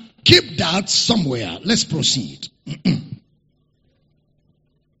 Now, keep that somewhere. Let's proceed.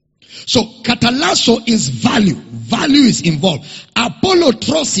 So, katalasso is value. Value is involved.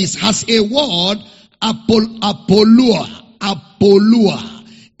 Apollotrosis has a word, apolua.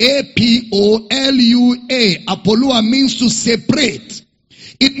 A-P-O-L-U-A. Apolua means to separate.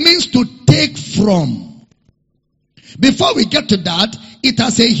 It means to take from. Before we get to that, it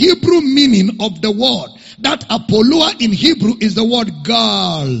has a Hebrew meaning of the word. That apolua in Hebrew is the word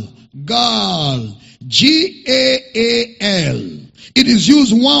gal. Gal. G-A-A-L. It is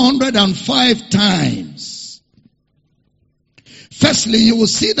used 105 times. Firstly, you will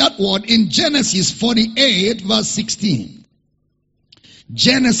see that word in Genesis 48 verse 16.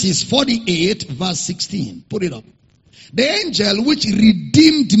 Genesis 48 verse 16. Put it up. The angel which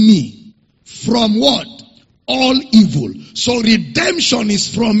redeemed me from what? All evil. So redemption is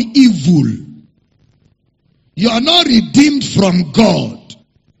from evil. You are not redeemed from God.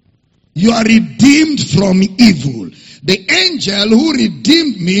 You are redeemed from evil. The angel who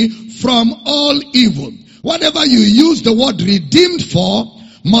redeemed me from all evil. Whatever you use the word redeemed for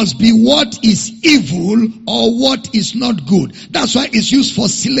must be what is evil or what is not good. That's why it's used for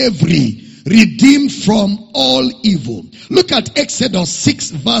slavery. Redeemed from all evil. Look at Exodus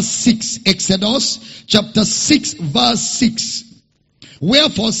 6 verse 6. Exodus chapter 6 verse 6.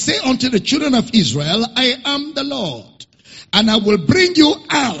 Wherefore say unto the children of Israel, I am the Lord. And I will bring you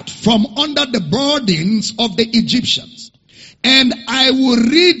out from under the burdens of the Egyptians. And I will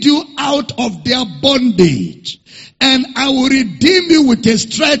rid you out of their bondage. And I will redeem you with a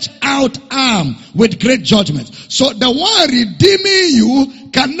stretched out arm with great judgment. So the one redeeming you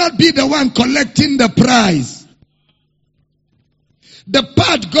cannot be the one collecting the prize. The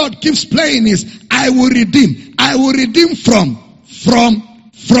part God keeps playing is, I will redeem. I will redeem from.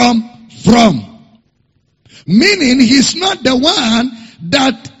 Meaning he's not the one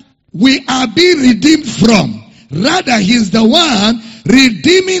that we are being redeemed from. Rather, he's the one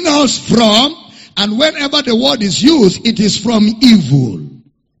redeeming us from, and whenever the word is used, it is from evil.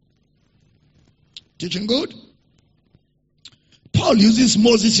 Teaching good? Paul uses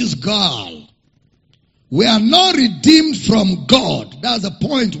Moses' girl. We are not redeemed from God. That's the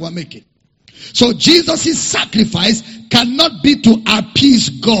point we're making. So Jesus' sacrifice cannot be to appease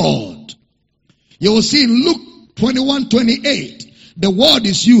God. You will see in Luke 21:28, the word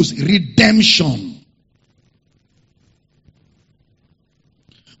is used, redemption.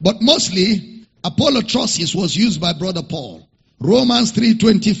 But mostly, apollotrosis was used by Brother Paul. Romans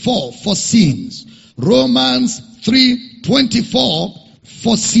 3:24 for sins. Romans 3:24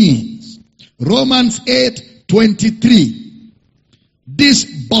 for sins. Romans 8:23. This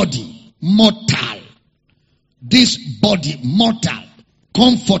body, mortal. This body, mortal.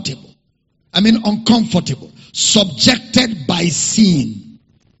 Comfortable. Uncomfortable. Subjected by sin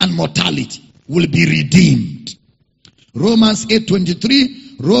and mortality will be redeemed. Romans 8:23.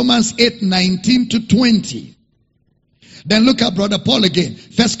 Romans 8:19 to 20. Then look at Brother Paul again.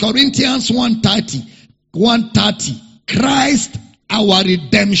 1 Corinthians 1:30. 1:30. Christ our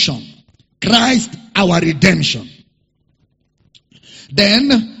redemption. Christ our redemption.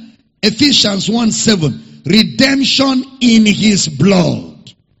 Then Ephesians 1:7. Redemption in his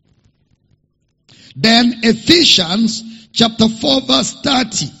blood. Then Ephesians chapter 4 verse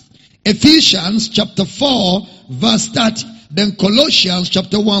 30. Ephesians chapter 4 verse 30. Then Colossians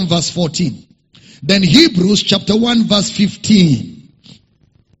chapter 1 verse 14. Then Hebrews chapter 1 verse 15.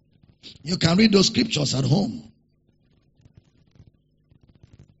 You can read those scriptures at home.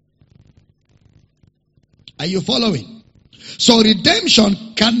 Are you following? So redemption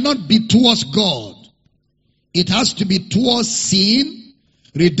cannot be towards God. It has to be towards sin,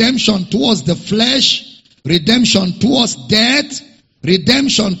 redemption towards the flesh, redemption towards death,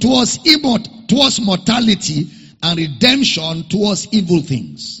 redemption towards mortality, and redemption towards evil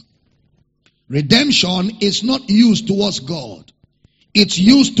things. Redemption is not used towards God. It's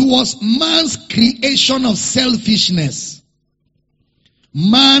used towards man's creation of selfishness.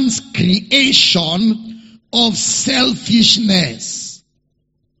 Man's creation of selfishness.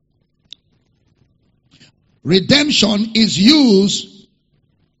 Redemption is used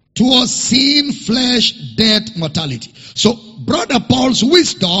towards sin, flesh, death, mortality. So, Brother Paul's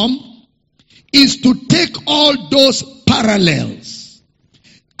wisdom is to take all those parallels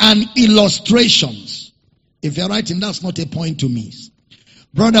and illustrations. If you're writing, that's not a point to miss.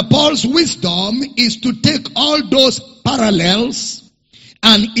 Brother Paul's wisdom is to take all those parallels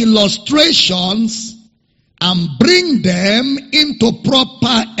and illustrations and bring them into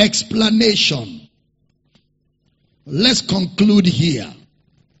proper explanation. Let's conclude here.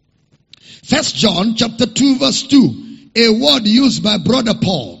 1 John chapter 2 verse 2. A word used by Brother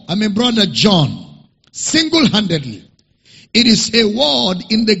John, single-handedly. It is a word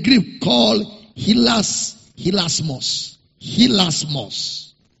in the Greek called hilasmos. Hilasmos.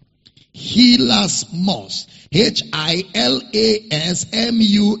 Hilasmos. Hilasmus.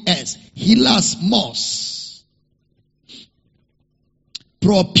 Hilasmos.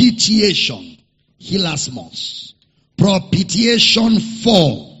 Propitiation. Hilasmos. Propitiation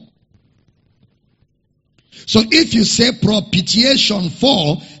for. So if you say propitiation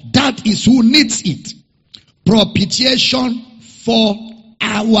for, that is who needs it. Propitiation for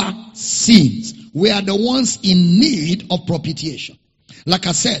our sins. We are the ones in need of propitiation. Like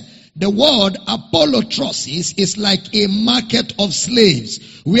I said, the word apollotrosis is like a market of slaves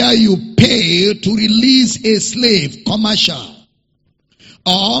where you pay to release a slave, commercial.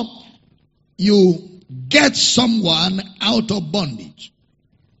 Or you get someone out of bondage.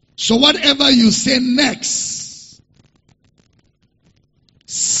 So whatever you say next,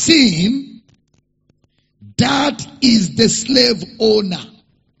 sin, that is the slave owner.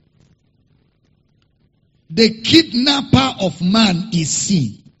 The kidnapper of man is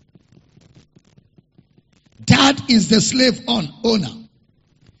sin. That is the slave owner.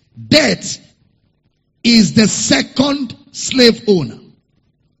 Death is the second slave owner.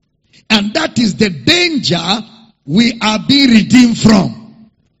 And that is the danger we are being redeemed from.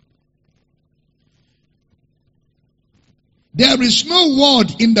 There is no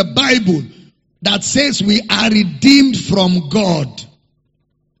word in the Bible that says we are redeemed from God.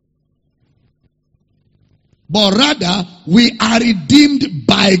 But rather, we are redeemed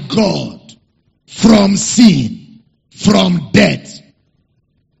by God from sin, from death.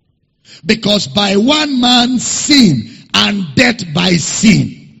 Because by one man sin and death by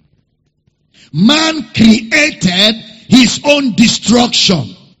sin, man created his own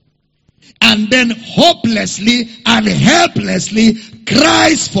destruction. And then hopelessly and helplessly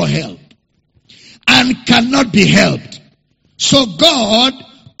cries for help and cannot be helped. So God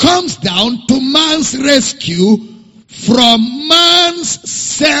comes down to man's rescue from man's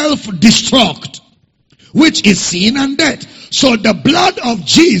self-destruct, which is sin and death. So the blood of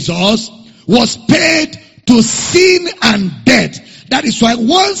Jesus was paid to sin and death. That is why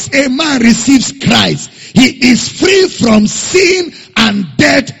once a man receives Christ, he is free from sin and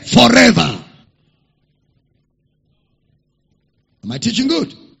death forever. Am I teaching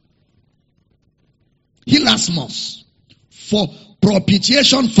good? Hilasmos, for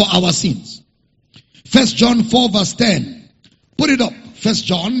propitiation for our sins. 1 John 4 verse 10. Put it up. 1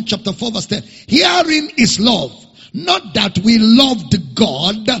 John chapter 4 verse 10. Herein is love. Not that we loved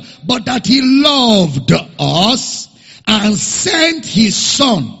God, but that he loved us and sent his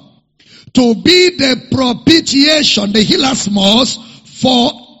son to be the propitiation, the hilasmos,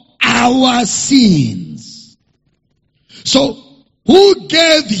 for our sins. So, who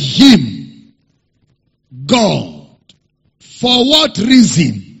gave him? God. For what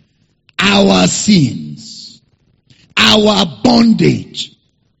reason? Our sins. Our bondage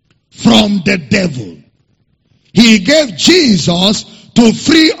from the devil. He gave Jesus to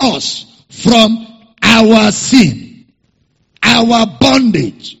free us from our sin. Our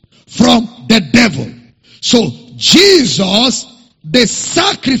bondage from the devil. So Jesus, the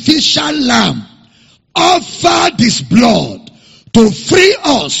sacrificial lamb, offered his blood to free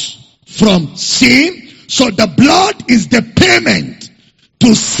us from sin. So the blood is the payment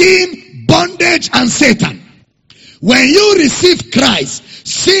to sin, bondage, and Satan. When you receive Christ,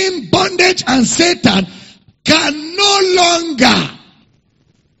 sin, bondage, and Satan can no longer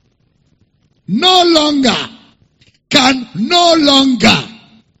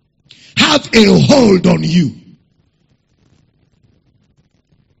have a hold on you.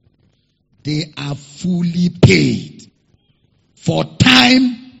 They are fully paid for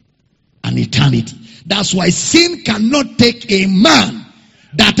time an eternity. That's why sin cannot take a man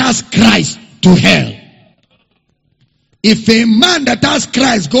that has Christ to hell. If a man that has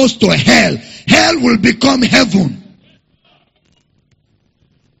Christ goes to hell, hell will become heaven.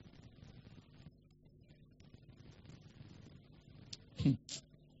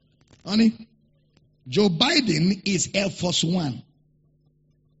 Honey, Joe Biden is Air Force One.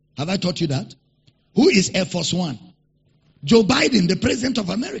 Have I taught you that? Who is Air Force One? Joe Biden, the President of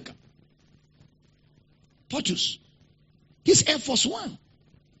America. POTUS. He's Air Force One.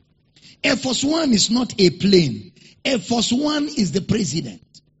 Air Force One is not a plane. Air Force One is the president.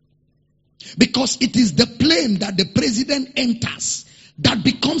 Because it is the plane that the president enters that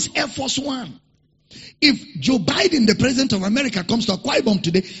becomes Air Force One. If Joe Biden, the President of America, comes to Akwa Ibom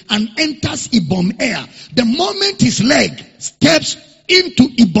today and enters Ibom Air, the moment his leg steps into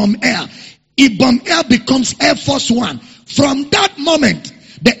Ibom Air becomes Air Force One. From that moment,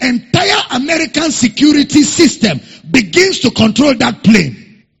 the entire American security system begins to control that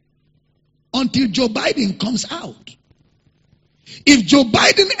plane until Joe Biden comes out. If Joe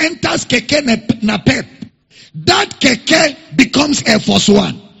Biden enters Keke Napep, that Keke becomes Air Force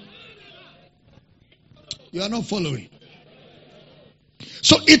One. You are not following.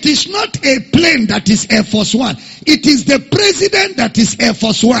 So it is not a plane that is Air Force One. It is the president that is Air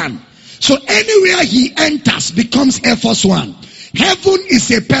Force One. So anywhere he enters becomes Air Force One. Heaven is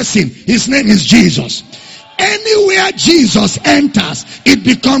a person. His name is Jesus. Anywhere Jesus enters, it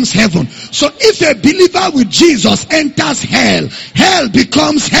becomes heaven. So if a believer with Jesus enters hell, hell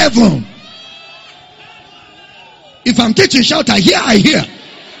becomes heaven. If I'm teaching, shout, I hear, I hear.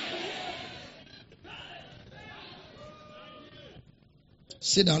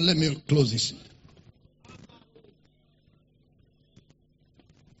 Sit down, let me close this.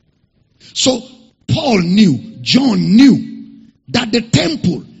 So Paul knew, John knew that the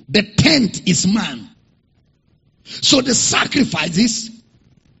temple, the tent is man. So the sacrifices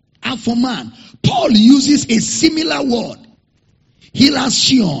are for man. Paul uses a similar word.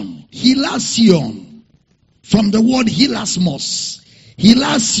 Hilation. Hilation. From the word hilasmos.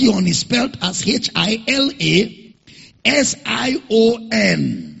 Hilation is spelled as Hilasion.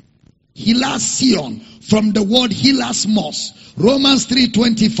 Hilation. From the word hilasmos. Romans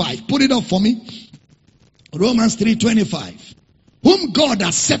 3:25. Put it up for me. Romans 3:25. Whom God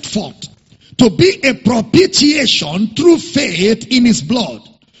has set forth to be a propitiation through faith in his blood,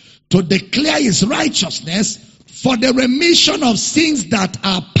 to declare his righteousness for the remission of sins that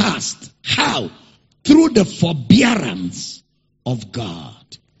are past. How? Through the forbearance of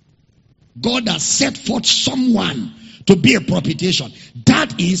God. God has set forth someone to be a propitiation.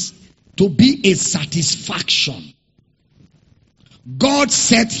 That is to be a satisfaction. God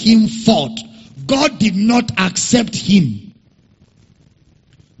set him forth. God did not accept him.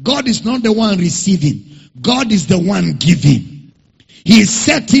 God is not the one receiving. God is the one giving. He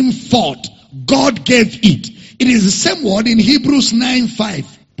set him forth. God gave it. It is the same word in Hebrews 9:5.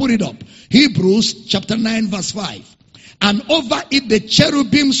 Put it up. Hebrews chapter 9 verse 5. And over it the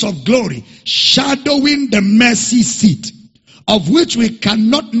cherubims of glory, shadowing the mercy seat, of which we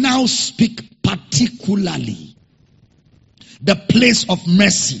cannot now speak particularly. The place of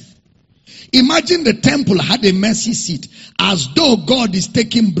mercy. Imagine the temple had a mercy seat, as though God is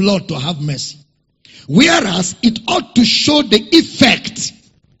taking blood to have mercy. Whereas it ought to show the effect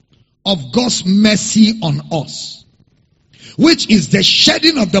of God's mercy on us, which is the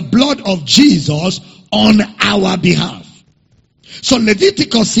shedding of the blood of Jesus on our behalf. So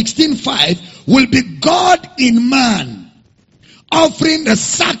Leviticus 16:5 will be God in man, offering the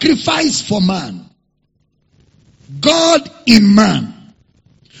sacrifice for man. God in man,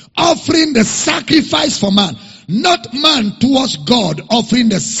 offering the sacrifice for man. Not man towards God offering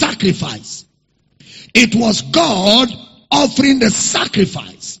the sacrifice. It was God offering the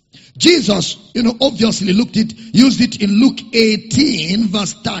sacrifice. Jesus, obviously used it in Luke 18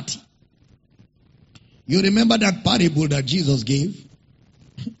 verse 30. You remember that parable that Jesus gave?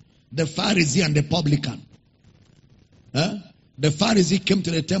 The Pharisee and the publican. The Pharisee came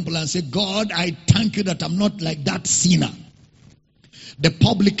to the temple and said, God, I thank you that I'm not like that sinner. The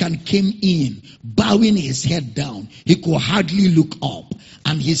publican came in, bowing his head down. He could hardly look up.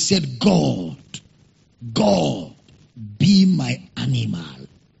 And he said, God, be my animal.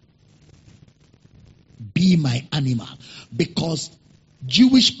 Be my animal. Because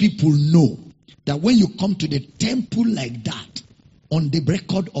Jewish people know that when you come to the temple like that, on the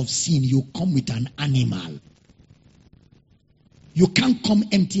record of sin, you come with an animal. You can't come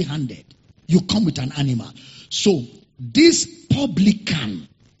empty-handed. You come with an animal. So, this publican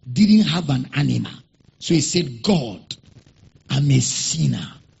didn't have an animal. So he said, God, I'm a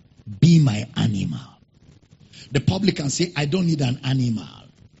sinner. be my animal. The publican say, I don't need an animal.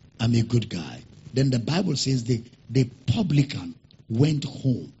 I'm a good guy. Then the Bible says the publican went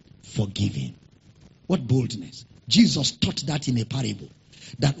home forgiven. What boldness. Jesus taught that in a parable.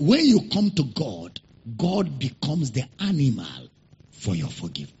 That when you come to God, God becomes the animal for your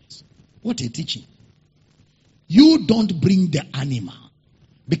forgiveness. What a teaching. You don't bring the animal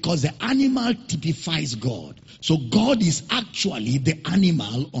because the animal typifies God. So God is actually the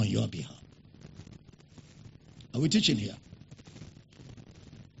animal on your behalf. Are we teaching here?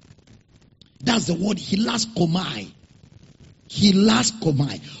 That's the word hilaskomai.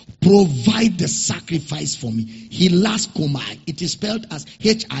 Hilaskomai. Provide the sacrifice for me. Hilaskomai. It is spelled as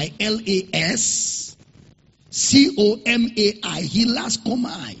Hilaskomai.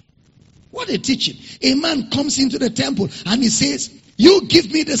 Hilaskomai. What a teaching. A man comes into the temple and he says, you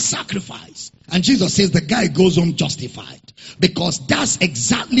give me the sacrifice. And Jesus says the guy goes home justified. Because that's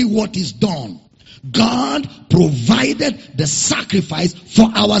exactly what is done. God provided the sacrifice for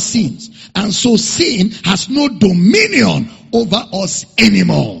our sins. And so sin has no dominion over us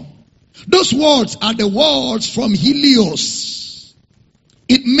anymore. Those words are the words from Helios.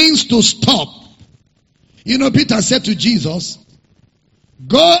 It means to stop. You know, Peter said to Jesus,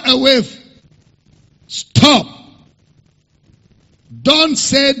 go away. Stop. Don't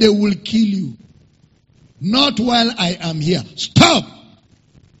say they will kill you. Not while I am here. Stop.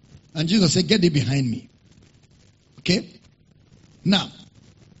 And Jesus said, get it behind me. Okay? Now,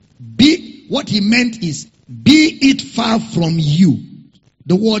 what he meant is, be it far from you.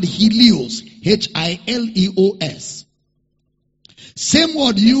 The word Helios, Hileos. Same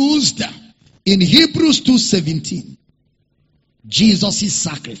word used in Hebrews 2:17. Jesus'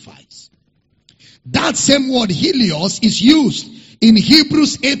 sacrifice. That same word Helios is used in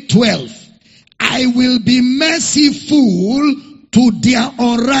Hebrews 8:12. I will be merciful to their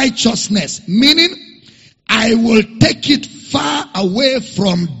unrighteousness. Meaning, I will take it far away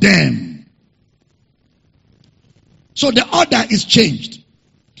from them. So the order is changed.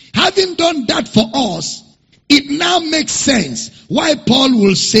 Having done that for us, it now makes sense why Paul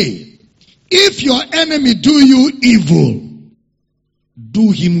will say, if your enemy do you evil,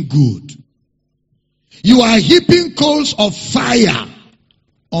 do him good. You are heaping coals of fire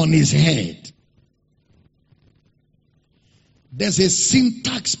on his head. There's a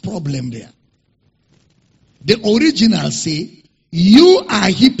syntax problem there. The original say, you are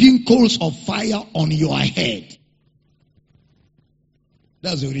heaping coals of fire on your head.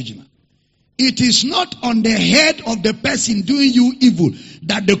 That's the original. It is not on the head of the person doing you evil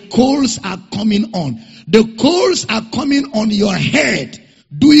that the coals are coming on. The coals are coming on your head,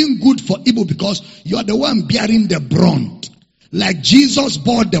 doing good for evil because you are the one bearing the brunt. Like Jesus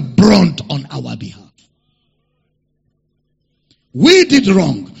bore the brunt on our behalf. We did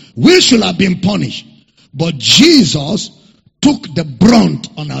wrong. We should have been punished. But Jesus took the brunt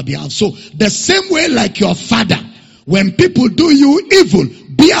on our behalf. So the same way like your father, when people do you evil,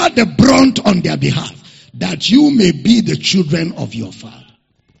 bear the brunt on their behalf, that you may be the children of your father.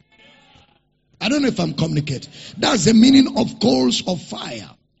 I don't know if I'm communicating. That's the meaning of coals of fire.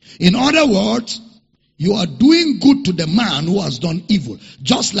 In other words, you are doing good to the man who has done evil,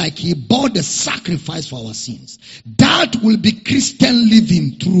 just like he bore the sacrifice for our sins. That will be Christian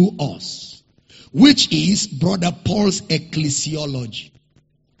living through us, which is Brother Paul's ecclesiology.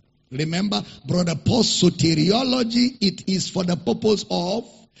 Remember, Brother Paul's soteriology, it is for the purpose of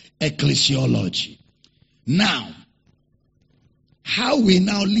ecclesiology. Now, how we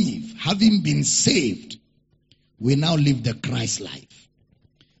now live, having been saved, we now live the Christ life.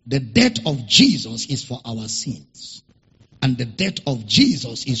 The death of Jesus is for our sins. And the death of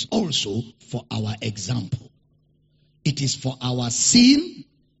Jesus is also for our example. It is for our sin.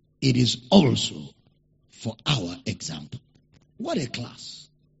 It is also for our example. What a class.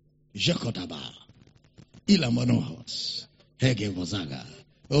 Jekotaba. Ilamonohos. Hege Bozaga.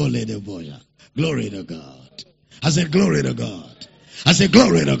 Ole de Boja. Glory to God. I said glory to God. I said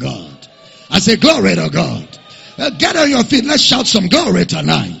glory to God. I said glory to God. Get on your feet. Let's shout some glory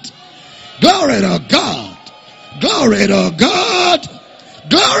tonight. Glory to God. Glory to God.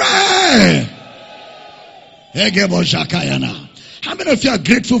 Glory. How many of you are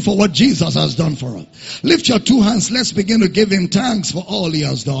grateful for what Jesus has done for us? Lift your two hands. Let's begin to give him thanks for all he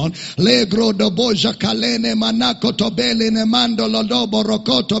has done.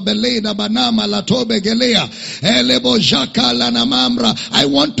 I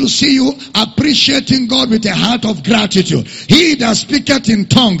want to see you appreciating God with a heart of gratitude. He that speaketh in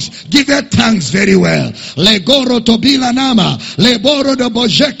tongues giveth thanks very well. Legoro tobila nama, leboro de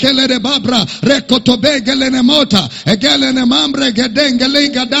bojekele de babra, rekotobegele ne mota, egele ne mambre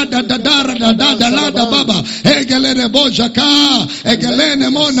Egedengelega da da da da da da da la da baba. Egelene bojaka. Egelene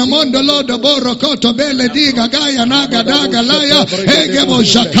mona mondo lodo borokoto bele diga gaya naga daga laya. Ege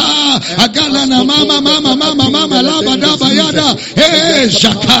bojaka. Agala na mama laba daba yada.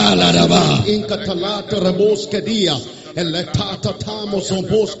 Shakala daba. Incatalata raboske dia. Eletata tamos on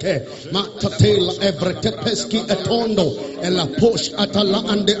bosque, matatela evretepeski etondo, ela posh atala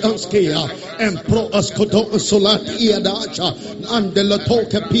ande anskia, en pro ascodo solat iadacha, ande la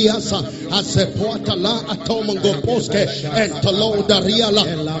toke piasa, ase poatala atomongo poske, en talo da riala,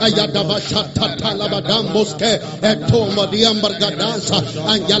 ayadabacha tatalabadamboske, etoma diambargadansa,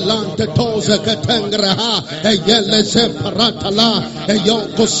 anyalante tose ketengreha, eyele separatala,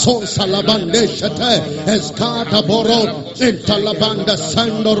 eyonko sonsa labandeshete, escata boro. Intalabanda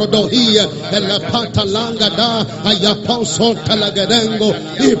sandoro dohia la patalanga da ayaposo talagadengo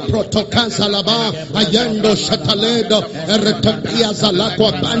I protocansa laba ayendo shataledo eretapia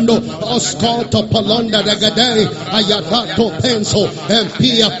zalaqua bando oscoto polonda regade ayadato penso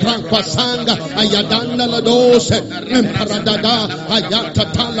empia franqua sanga ayadanda la dose emparadada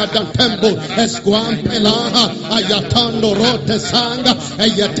ayatatala da tembo esquam pelaha ayatando rote sanga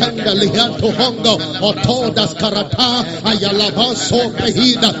ayatenda liato hongo otodas karata ayalabaso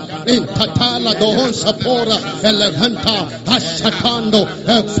pehida intatala dohon sapora elevanta hashatando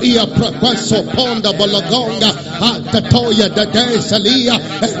fia prequeso ponda bologonga atatoya de desalia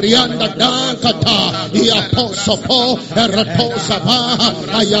rianda dankata iaposo po eratosa baha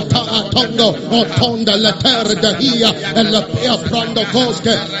ayata atondo otonda leter de hia elapia prando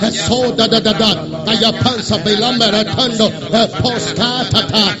goske esoda da ayapansa belamera tando postata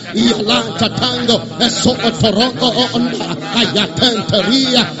ialanta tango esotorongo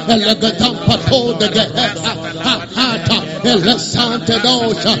ayatenteria elegadampa de hata ele santa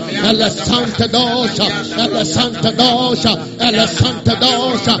dosha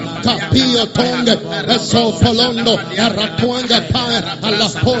capio tonge eso polondo eratuanga pa alla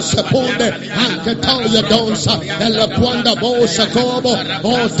posa ponde anche toya donsa ele quanda bosa cobo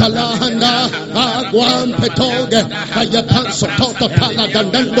o talahanda aguan petoge ayapanso toto tala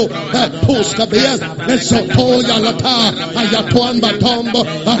dandendo pusca bien eso toya lata ayatuamba tombo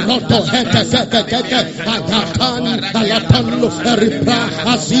roto hete agatan alatando ripra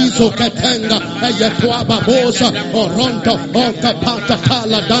azizo ketenga ayatuaba bosa oronto okapata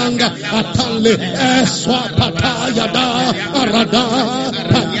kaladanga atale eswa pataya da arada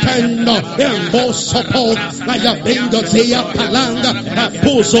patendo emboso po ayabindo zia palanga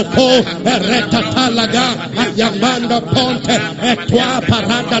apuso po ereta talaga ayamanda ponte etwa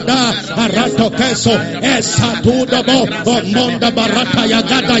parada da arato keso esatuda bo monda barata ya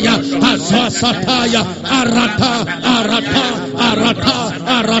gada ya asasataya arata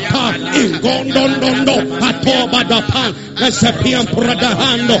ingondondo atoba da pan esepian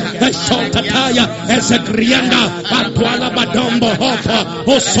pradahando esotataya esegrianda atwala badombo hofa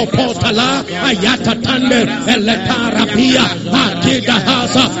osopotala ayata tande eletarapia akida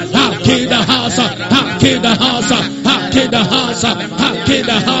hasa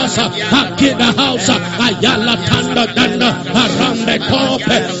ayala tanda danda arambe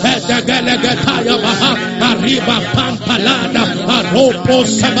kope edegelegetaya baha arriba pampalada aropo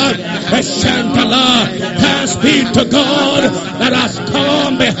saman eshandala. Thanks be to God that has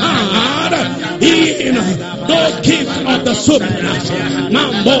come behind in those gifts of the supernatural.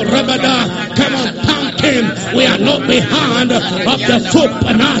 Mambo Rabada, come on, thank him. We are not behind of the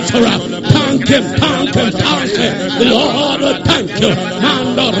supernatural. Thank him. Lord, thank you.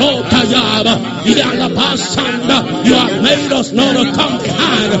 Mando Rota Yaba, Yalabasanda, you have made us not to come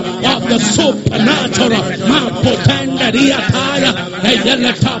behind of the supernatural. Mapotenda Riataya,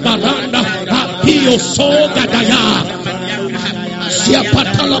 Eyeletabaranda, Apio Sogadaya. Sia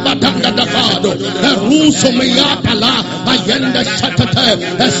patala batanda da fado, ruso meyapala, ayende satate,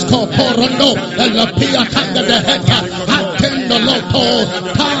 escoporondo, la pia tanga de heta, attendo loto.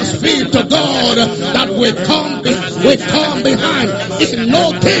 Thanks be to God that we come behind in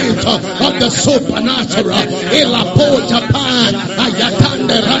no case of the supernatural. Ila pota pan,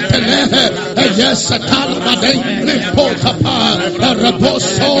 ayatande ratelehe, yes, talabade, nipota pan,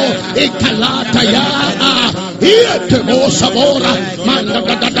 raboso, ikalata ya, iete sabora. Manda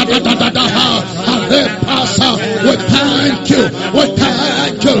da pasa. We thank you.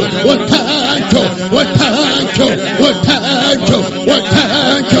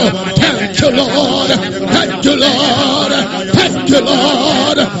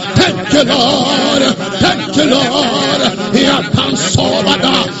 Thank you, Lord. Here comes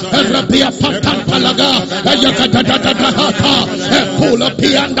Sobada, Rabia Patantalaga, Ayakata, Pula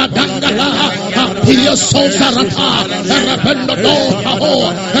Pianda Dangala, Pia Sosarata, Rebendo do Taho,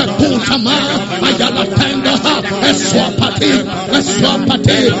 Putama, Ayala Tanga, Eswapati,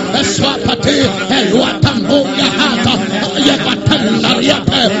 Eluatamboya Hata,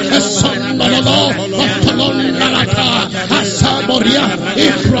 Ayabatandariate, Esondolo, Otolonarata, Asaboria,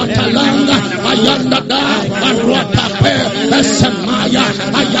 Ifratalanga, Ayanda, Aruatape, Esamaya,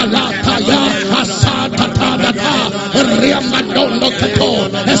 Ayalataya, Asatatada, Riamadono Kato,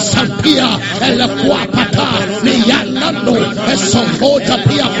 Esampia, Elaquapata, Nianando, Esomboja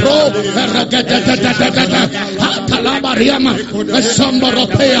Pia Pro, Hatalaba Riama,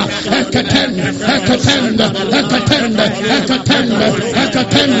 Esomboropea, Ekatend,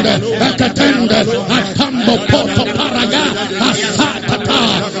 Atambo Poto Paraga, Asatata,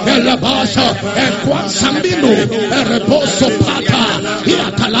 Elabasa, Equasambino, Ereboso Pata,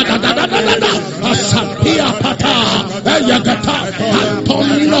 Iatalada, Asapia Pata, Eyagata,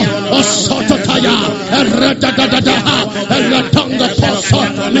 Antonio, Osototaya, Eredadada, Elatonga Poso,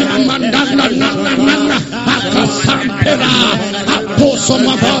 Mandana, Akasampera, Aposo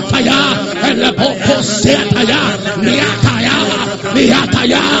Mavataya, Elaboko Seataya, Niataya,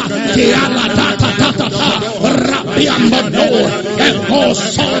 Kiala Tata, Rabiamado, Eko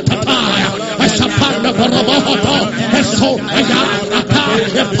Sotaya, Esapanda Boroboto, Esotaya, Ata,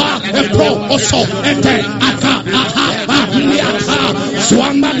 Epro, Oso, Ete, Aka, Niata,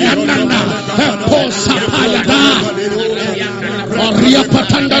 Swamanana, Epo Sapayada, Oria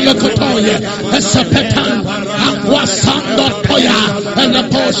Patanda Lokotoye, Esapetan, Aquasando Toya, and the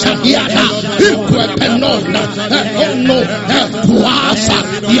Posha Diana, Equepenona, Ono, Equasa,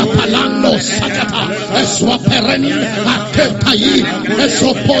 Yapalano Sakata, Eswapereni, Aketai,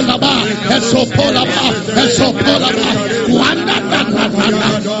 Esopolaba, Wanda,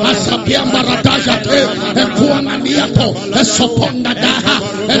 Asapiamba Radajate, Equananiato, Esoponda Daha,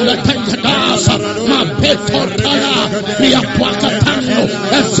 and the Tentadasa, Mapeto Tala, Miaquacatano,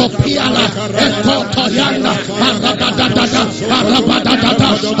 Esopiala, Ekotoyana, Arabadada,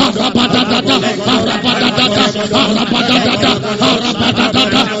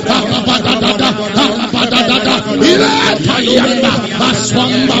 Ilatayana,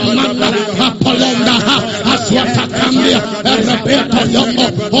 Aswamba Manda, Apolonda, Aswata Cambia, Erebeto Yombo,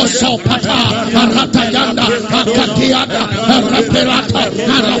 Osopata, Aratayanda, Akatiada, Ereperata,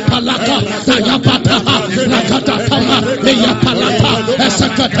 Arapalaka, Tayapata, Nakatatama, Eyapalata,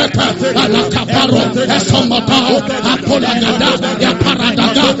 Esakatata, Alakaparo, Esomotao, Apolagada,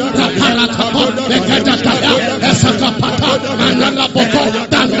 Yaparadaga, Raparakapo, Ekadakaya, Esakapata, Ananaboko,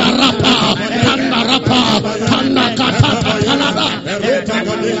 Tandarapa, Tanakatata, Tanada.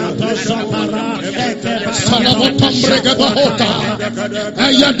 Salamotam Bregabahota,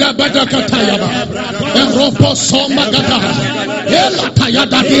 Ayada Badakatayaba, Eropo Somagata,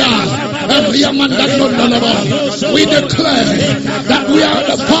 Elatayadadia, we declare that we are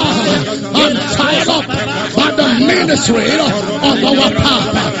the Father and fired up by the ministry of our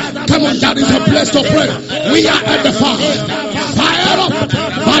Papa. Come on, that is a place to pray. We are at the Father, fired up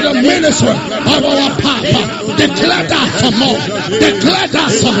by the ministry of our Papa. Declare that some more. Declare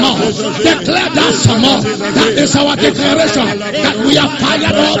that some more. Declare that some more. That is our declaration. That we are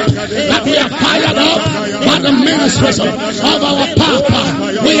fired up. That we are fired up by the ministry of our Papa.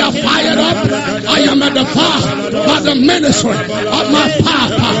 We are fired up. I am at the Father by the ministry of my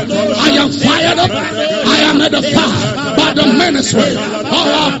Papa. I am fired up. I am at the Father by the ministry of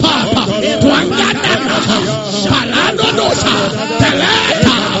our Papa.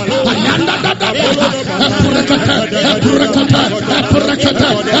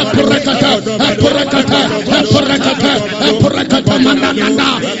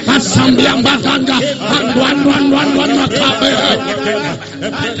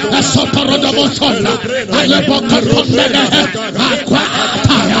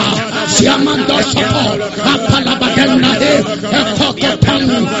 Siamando sopo, apalabagenda de, ekokopan,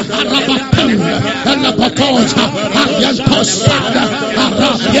 arabapan, elabokosa, ariantosada,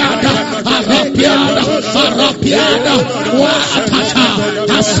 arapiada, watata,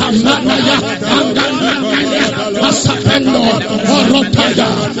 asamanaya, anganaya, asapendo, orotaya,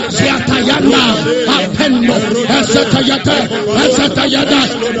 siatayana, apendo, esatayada,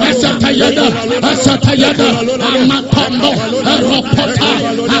 amatombo, eropota,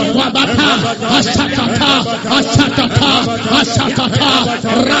 aguabata, asatata,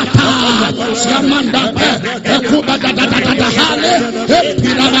 rata, siamanda, ekubadadadadada, Radahale,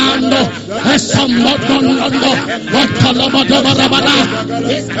 Piranando, Esambotondo, Otolobodobarabada,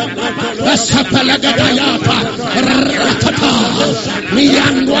 Esapelegatayata, Ratata,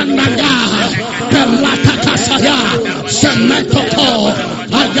 Mianguanaga, Perlatakasaya, Semetoko,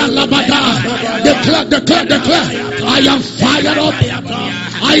 Ayalabada, declare, I am fired up.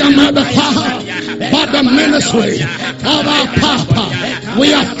 I am not the power, but the ministry of our Papa.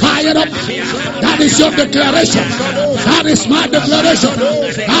 We are fired up. That is your declaration. That is my declaration.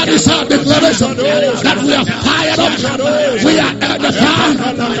 That is our declaration. That we are fired up. We are edified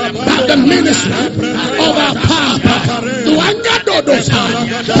by the ministry of our Papa.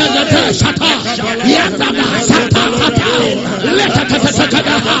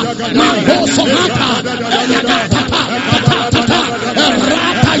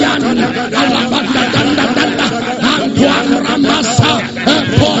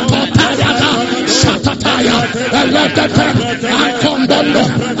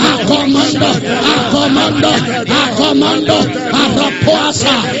 Comando,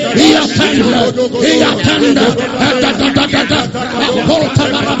 Arapoasa, he attended,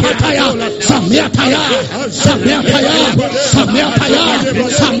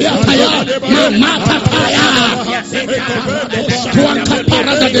 Samiataya, Mamataya, Tuanka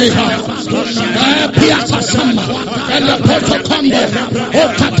Paradadeha, Piazza Samba, and the Porto Combo,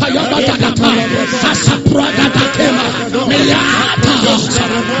 Okataya Badagata, Asapraga Dakema, Miata,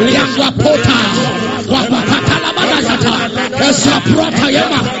 Liangapota, Wapatala Badagata,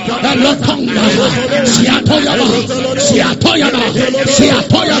 Esapratayama, and Lokonga, Siatoyama,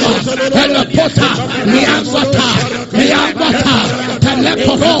 and the Pota, Miangata,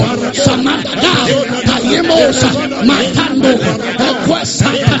 Teleporo, Samanda, Tayemosa, Matando,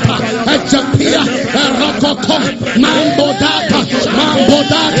 Equesata, Ejapia, Rokoko, Mambodata,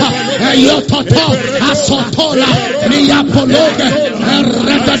 Yototo, Asotola, Miapologe,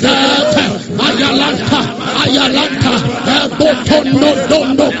 Redadata, Ayalanta, Botono,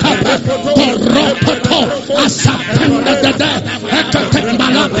 Dondo, Kapa, Ropoto, Asatanda,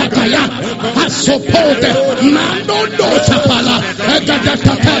 Ekatemala, Pataya, Asopote, Mando, Chapala,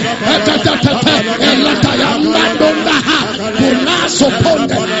 Egatata, Elataya, Mandondaha, Punaso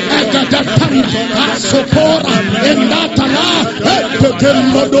Ponde, Egatatan, Asopora, Endatala,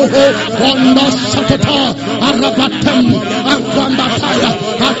 Ekemodoho, Wanda Satata, Arabatam, Aquambataya,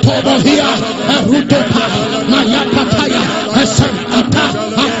 Atobohia, Rutopa, Mayapataya, Esanta,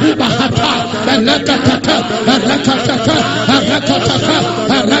 Akubahata, Elecataka,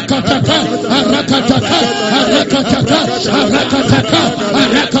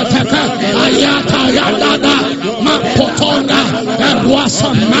 Ayata Yadada, Mapotonga,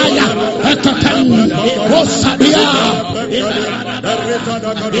 Erwasamaya, Ekaten, Rosadia.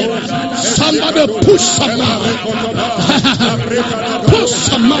 Somebody push some out. Push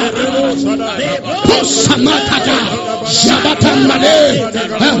some out. Push some out. Shabatamale,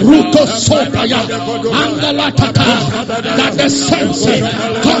 Ruto Sopaya, Angalataka, that the sense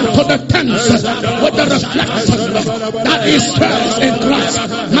come to the tense with the reflection that is first in Christ.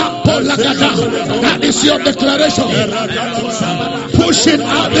 Mapolagada, that is your declaration. Push it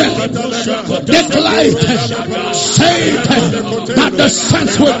out there. Declare it. Say it. That the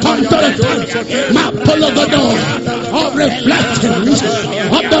sense will come to the tense. Mapolagada, of reflection,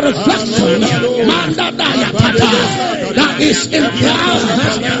 of the reflection. Mandadayatata. That is in Christ.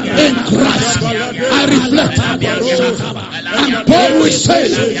 I reflect. And Paul will say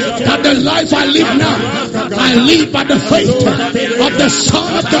that the life I live now, I live by the faith of the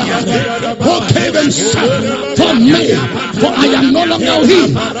Son of God who gave himself for me. For I am no longer he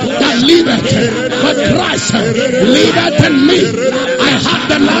that liveth, but Christ liveth in me. I have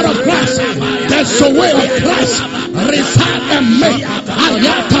the light of Christ. There's the way of Christ reside in me. I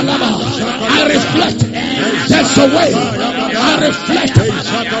reflect. There's a way. I reflect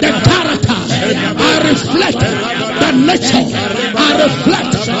the character. I reflect the nature. I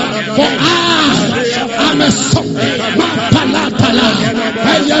reflect. For I am a son. Palatala.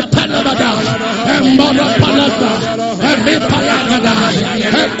 Eyatalabada. Emorapalata. Emipayagada.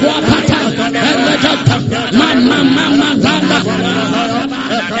 Equapata. Elegata. Mama.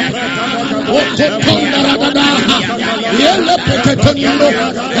 Yele peketonilo.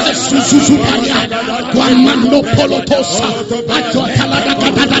 Susuzubaya. Guamando polotosa. Ajotalada.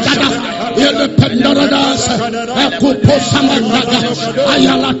 Yele pendoradas. Ekuposamanaga.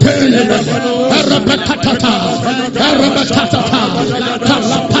 Ayalaten. Erabekatata.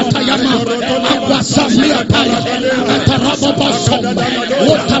 Kalapatayama. Aguasamiapaya. Ekarabobosomba.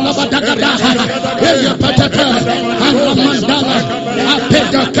 Wotalabadagadaha. Yele petete. Alamandala.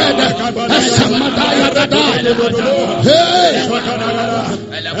 Apedakede. Esamadaya dada. Hey.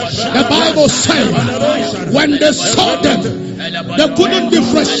 The Bible says when they saw them, they couldn't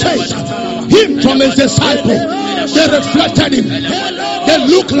differentiate him from his disciple. They reflected him. They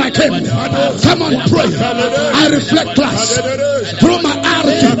look like him. Come on, pray. I reflect Christ through my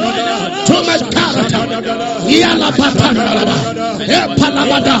attitude, through my character.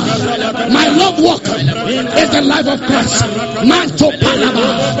 My love walk is the life of Christ. Manto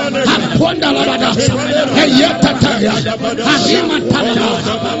palaba, aponda labada, eyetataya, ahima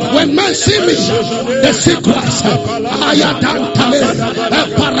palaba. When men see me, they see Christ. Ayadantale,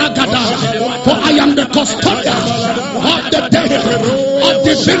 paragada. For I am the custodian of the day of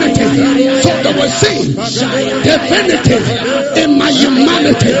divinity. So they will see divinity in my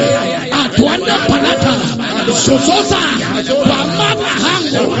humanity. Atwanda palata, sososa, wamama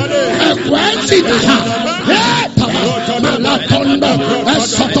hango, ekwenzida, malatondo,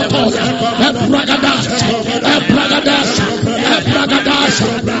 esototo,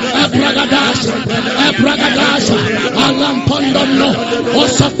 ebragadas, alampondono,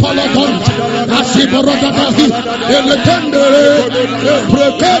 osapolodon, asiborodahi, eletendere,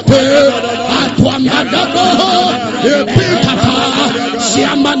 ebrekete, atwambadabo, epitata,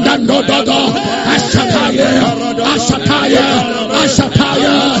 siamandandododo, asataya,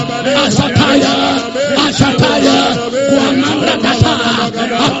 wamandadata,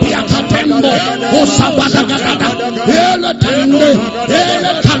 apiakatembo, osabadagadada, eletende,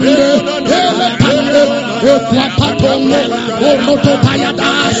 ekwapatomo,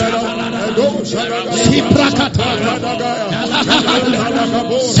 omotopayadas, siprakata,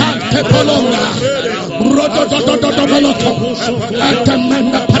 sante polonga, rodododododoloto,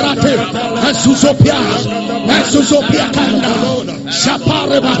 etemenda parate, esuzopia kanda,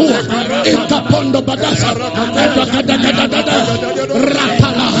 shapare bahua, ikapondo badasa,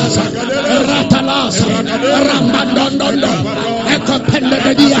 ratalasa, ramandondo, ekapende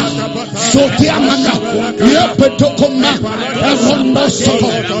de dia, sotiamanda, yepetokoma, erondo soto,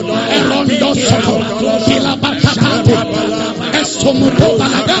 kilabatakate, esomuto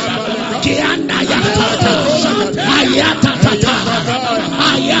balaga, kianda yatata, ayatatata,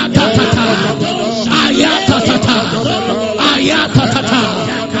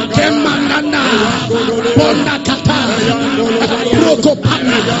 kemanana, bondakata,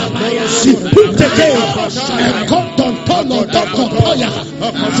 rokopana, siputete, ekotontono tokopoya,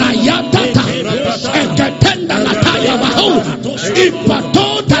 zayatata, eketenda lataya wahu,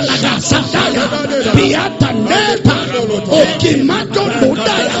 ipatota laga sataya, piata neta, okimato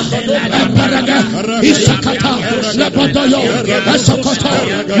mudaya, eparaga, isakata, lepotoyo, esokoto,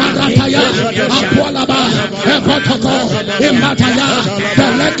 marataya, apualaba, epotoko, imataya,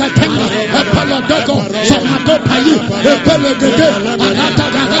 pelekatenga, epolodoko, somatopayi, epelegede,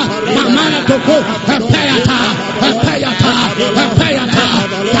 alatagaga, mamana toko, epeyata,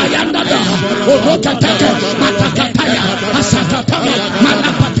 tayandada, orokateke, matakataya, asakataya,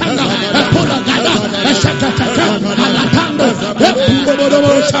 malapatanga, epolagada, esakataka, alatando,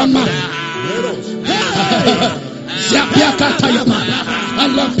 epubobobo shama. Siapiakatayama,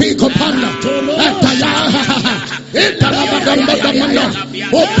 alapiko panda, etaya, italabadambadamanda,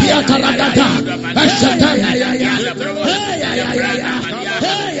 opiakaragada, esataya.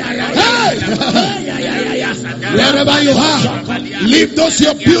 Wherever you are, lift those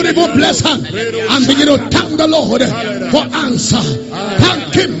your beautiful blessed hand and begin to thank the Lord for answer.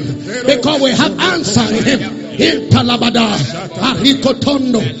 Thank Him because we have answer in Him. In Talabada,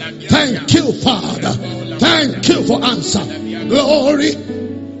 Arikotondo. Thank you, Father. Thank you for answer. Glory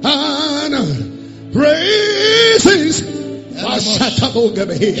and praises.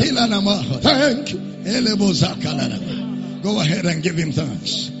 Thank you. Go ahead and give Him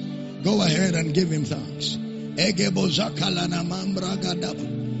thanks. Go ahead and give Him thanks. Egebozakalana mambra gadaba.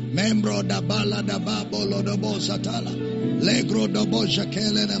 Membro da bala da babolo da bosatala. Legro da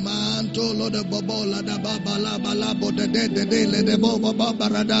boshakele na manto lo da bobola da babala balabo de le de boba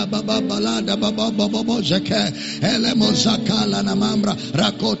babarada babala da baba shake. Ele mozakala na mambra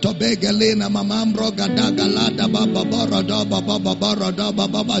rakoto begelina mamambro gadagala da babara da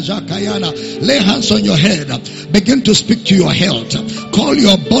baba zakayana. Lay hands on your head. Begin to speak to your health. Call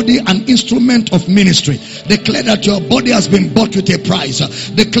your body an instrument of ministry. Declare that your body has been bought with a price.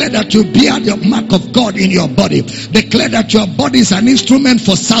 Declare that you bear the mark of God in your body. Declare that your body is an instrument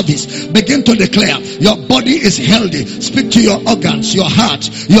for service. Begin to declare your body is healthy. Speak to your organs, your heart,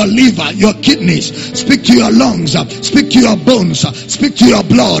 your liver, your kidneys. Speak to your lungs. Speak to your bones. Speak to your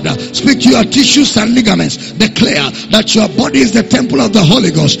blood. Speak to your tissues and ligaments. Declare that your body is the temple of the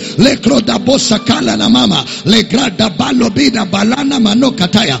Holy Ghost.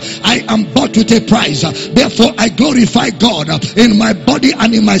 I am bought with a price. Therefore I glorify God in my body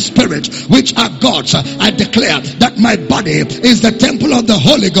and in my spirit, which are God's. I declare that my body is the temple of the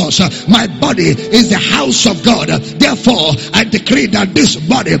Holy Ghost. My body is the house of God. Therefore I decree that this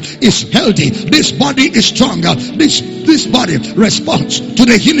body is healthy. This body is strong. This body responds to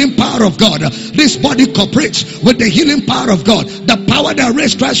the healing power of God. This body cooperates with the healing power of God. The power that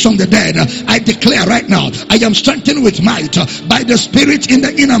raised Christ from the dead. I declare right now, I am strengthened with might by the Spirit in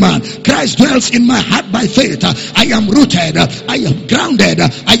the inner man. Christ dwells in my heart by faith. I am rooted. I am grounded.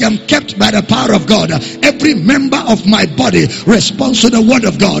 I am kept by the power of God. Every member of my body responds to the word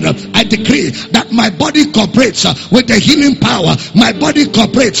of God. I decree that my body cooperates with the healing power. My body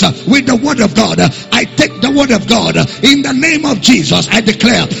cooperates with the word of God. I take the word of God in the name of Jesus. I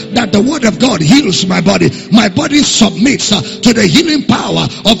declare that the word of God heals my body. My body submits to the healing power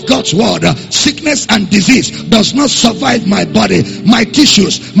of God's word. Sickness and disease does not survive my body. My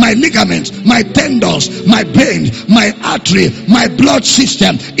tissues, my ligaments, my tendons, my brain, my artery, my blood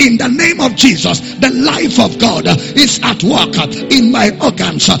system. In the name of Jesus, the life of God is at work in my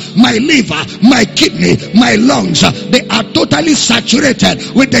organs, my liver, my kidney, my lungs. They are totally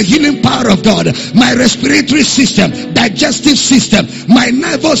saturated with the healing power of God. My respiratory system, digestive system, my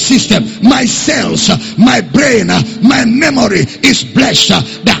nervous system, my cells, my brain, my memory is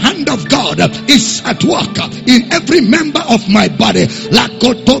blessed. The hand of God is at work in every member of my body.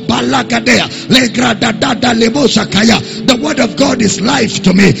 The word of God is life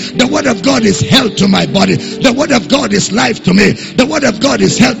to me. The word of God is health to my body. The word of God is life to me. The word of God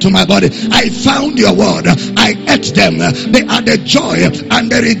is health to my body. I found your word. I ate them. They are the joy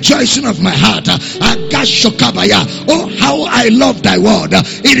and the rejoicing of my heart. Oh, how I love thy word.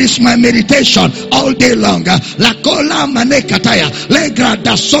 It is my meditation all day long. Lakola manekataya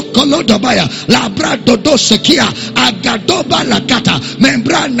legrada sokolo dobaya labrado dosekia agadoba lakata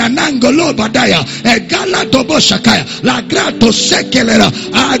membrana nangolo badaya egala dobo shakaya lagrato sekelera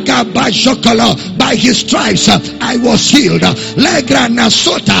agabajokolo. By his stripes I was healed. Legrana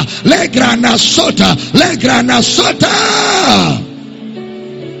sota, legrana sota, legrana sota.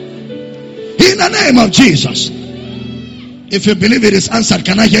 In the name of Jesus. If you believe it is answered,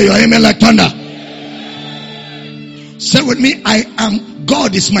 can I hear your amen like thunder? Say with me, I am,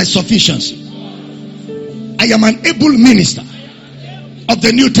 God is my sufficiency. I am an able minister of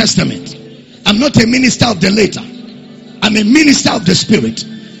the New Testament. I'm not a minister of the later. I'm a minister of the Spirit.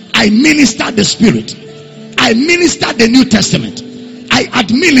 I minister the Spirit. I minister the New Testament. I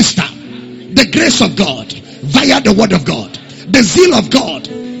administer the grace of God via the word of God. The zeal of God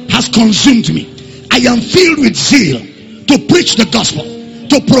has consumed me. I am filled with zeal to preach the gospel,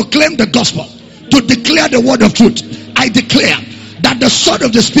 to proclaim the gospel, to declare the word of truth. I declare that the sword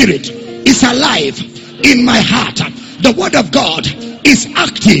of the Spirit is alive in my heart. The word of God is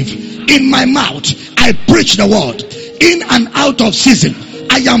active in my mouth. I preach the word in and out of season.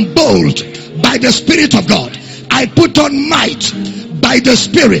 I am bold by the Spirit of God. I put on might by the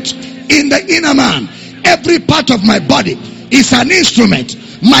Spirit in the inner man. Every part of my body is an instrument.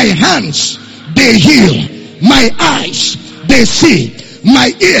 My hands, they heal. My eyes, they see.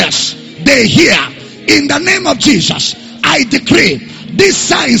 My ears, they hear. In the name of Jesus, I decree these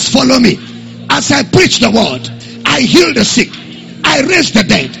signs follow me. As I preach the word, I heal the sick. I raise the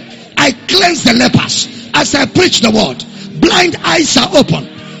dead. I cleanse the lepers. As I preach the word, blind eyes are open.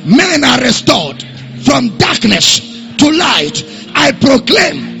 Men are restored from darkness to light. I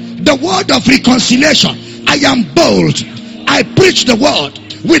proclaim the word of reconciliation. I am bold. I preach the word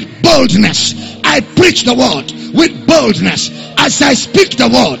with boldness. I preach the word with boldness. As I speak the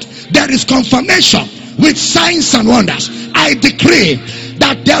word, there is confirmation with signs and wonders. I decree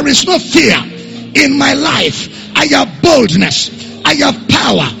that there is no fear in my life. I have boldness. I have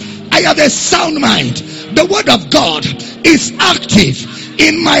power. I have a sound mind. The word of God is active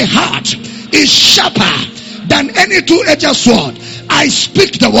in my heart. Is sharper than any two-edged sword. I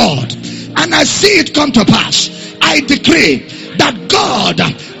speak the word and I see it come to pass. I decree that God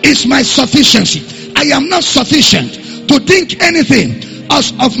is my sufficiency. I am not sufficient to think anything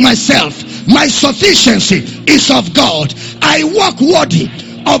as of myself. My sufficiency is of God. I walk worthy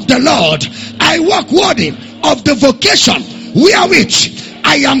of the Lord. I walk worthy of the vocation wherewith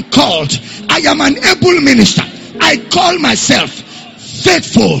I am called. I am an able minister. I call myself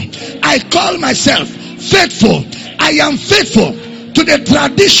faithful. I call myself faithful. I am faithful to the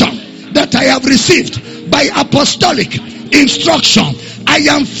tradition that I have received by apostolic instruction. I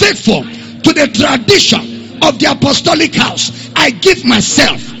am faithful to the tradition of the apostolic house. I give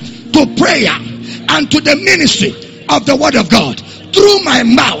myself to prayer and to the ministry of the word of God. Through my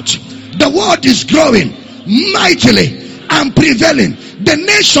mouth, the word is growing mightily and prevailing. The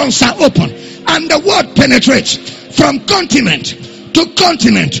nations are open and the word penetrates from continent to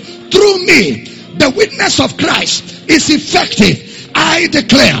continent. Through me, the witness of Christ is effective. I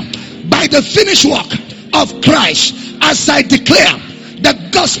declare by the finished work of Christ, as I declare the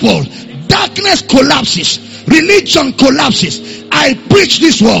gospel, darkness collapses, religion collapses. I preach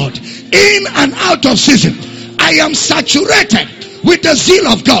this word in and out of season. I am saturated with the zeal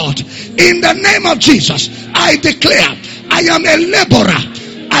of God. In the name of Jesus, I declare I am a laborer.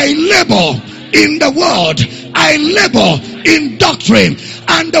 I labor in the word. I labor in doctrine.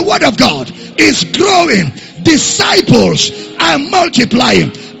 And the word of God is growing. Disciples are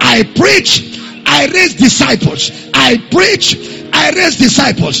multiplying. I preach, I raise disciples. I preach, I raise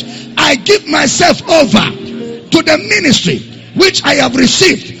disciples. I give myself over to the ministry which I have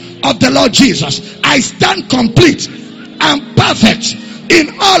received of the Lord Jesus. I stand complete and perfect in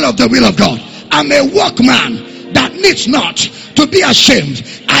all of the will of God. I'm a workman that needs not to be ashamed.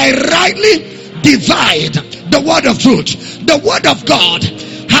 I rightly divide the word of truth. The word of God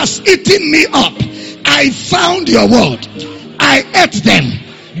has eaten me up. I found your word. I ate them.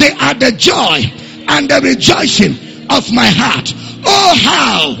 They are the joy and the rejoicing of my heart. Oh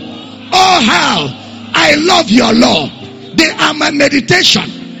how I love your law. They are my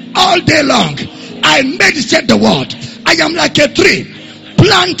meditation all day long. I meditate the word. I am like a tree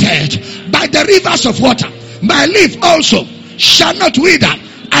planted by the rivers of water. My leaf also shall not wither.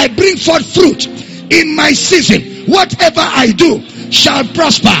 I bring forth fruit in my season. Whatever I do shall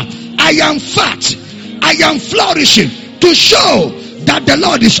prosper. I am fat. I am flourishing to show that the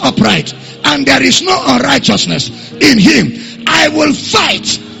Lord is upright and there is no unrighteousness in him. I will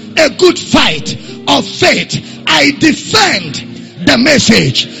fight a good fight of faith. I defend the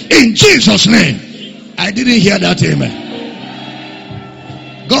message in Jesus' name. I didn't hear that, amen.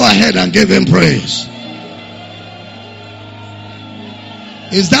 Go ahead and give him praise.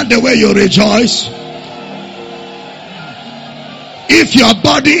 Is that the way you rejoice? If your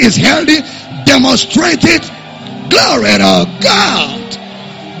body is healthy, demonstrate it. Glory to God.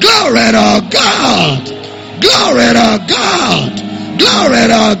 Glory to God. Glory to God. Glory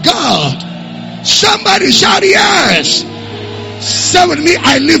to God. Somebody shout yes. Say with me,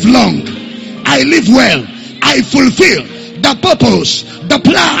 I live long. I live well. I fulfill the purpose, the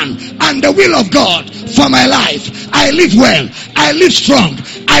plan, and the will of God for my life. I live well. I live strong.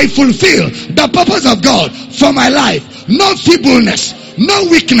 I fulfill the purpose of God for my life. No feebleness, no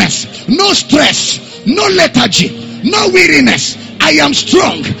weakness, no stress, no lethargy, no weariness. I am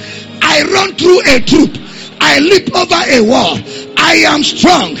strong. I run through a troop. I leap over a wall. I am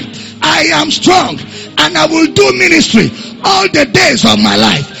strong. I am strong. And I will do ministry all the days of my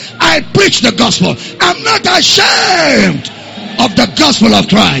life. I preach the gospel. I'm not ashamed of the gospel of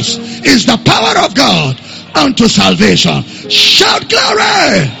Christ. It's the power of God unto salvation. Shout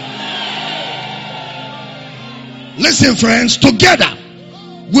glory. Listen, friends, together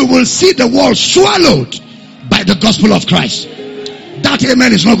we will see the world swallowed by the gospel of Christ. That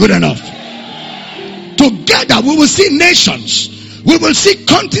amen is not good enough. Together we will see nations, we will see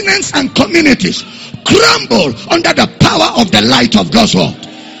continents and communities crumble under the power of the light of God's word.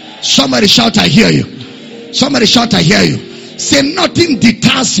 Somebody shout, I hear you. Somebody shout, I hear you. Say, nothing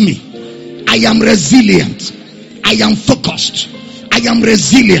deters me. I am resilient. I am focused. I am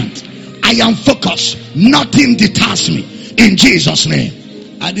resilient. I am focused. Nothing deters me. In Jesus' name.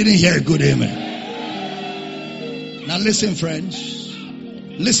 I didn't hear a good amen. Now listen, friends.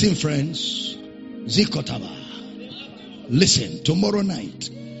 Listen, friends. Zikotaba. Listen, tomorrow night,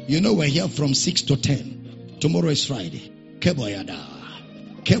 you know we're here from 6 to 10. Tomorrow is Friday. Keboyada.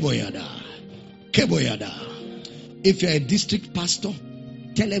 Keboyada. Keboyada. If you're a district pastor,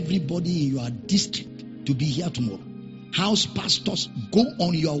 tell everybody in your district to be here tomorrow. House pastors, go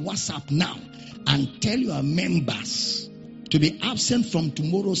on your WhatsApp now and tell your members to be absent from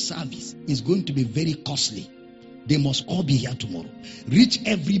tomorrow's service. Is going to be very costly. They must all be here tomorrow. Reach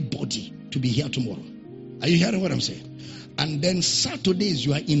everybody to be here tomorrow. Are you hearing what I'm saying? And then Saturdays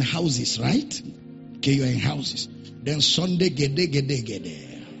you are in houses, right? Okay, you are in houses. Then Sunday,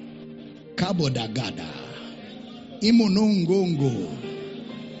 gede. Kabodagada. Imonongongo.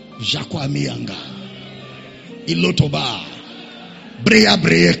 Jakwamianga. Ilotoba. Brea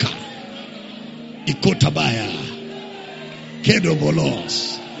Breeka. Ikotabaya.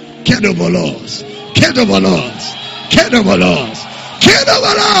 Kedobolos. Kedobolos. Kedobolos. King over us. King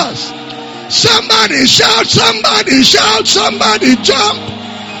over us. Somebody shout, somebody shout, somebody jump.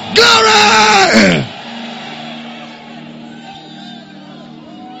 Glory.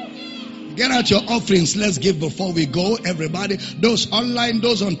 Get out your offerings. Let's give before we go, everybody. Those online,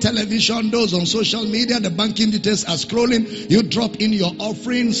 those on television, those on social media, the banking details are scrolling. You drop in your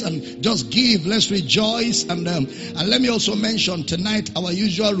offerings and just give. Let's rejoice. And let me also mention tonight our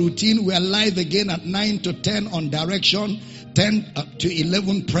usual routine. We are live again at 9 to 10 on direction, 10 to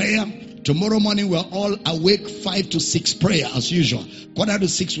 11 prayer. Tomorrow morning we're all awake, 5 to 6 prayer as usual.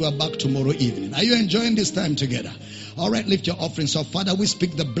 5:45 we're back tomorrow evening. Are you enjoying this time together? All right, lift your offerings up. Father, we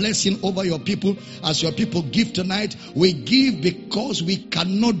speak the blessing over your people. As your people give tonight, we give because we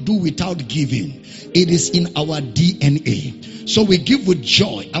cannot do without giving. It is in our DNA. So we give with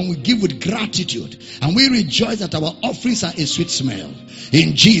joy and we give with gratitude. And we rejoice that our offerings are a sweet smell.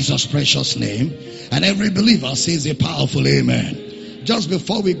 In Jesus' precious name. And every believer says a powerful amen. Just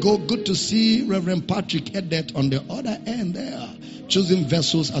before we go, good to see Reverend Patrick Edet on the other end there. Choosing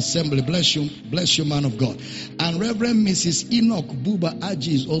Vessels Assembly. Bless you, man of God. And Reverend Mrs. Enoch Buba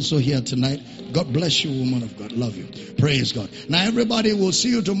Aji is also here tonight. God bless you, woman of God. Love you. Praise God. Now everybody, will see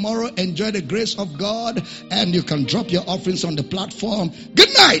you tomorrow. Enjoy the grace of God. And you can drop your offerings on the platform.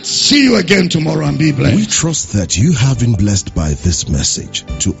 Good night. See you again tomorrow and be blessed. We trust that you have been blessed by this message.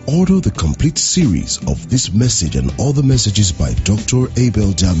 To order the complete series of this message and other messages by Dr.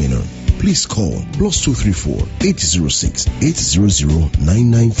 Abel Damina, please call +234 806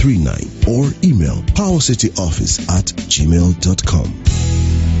 800-9939 or email powercityoffice@gmail.com.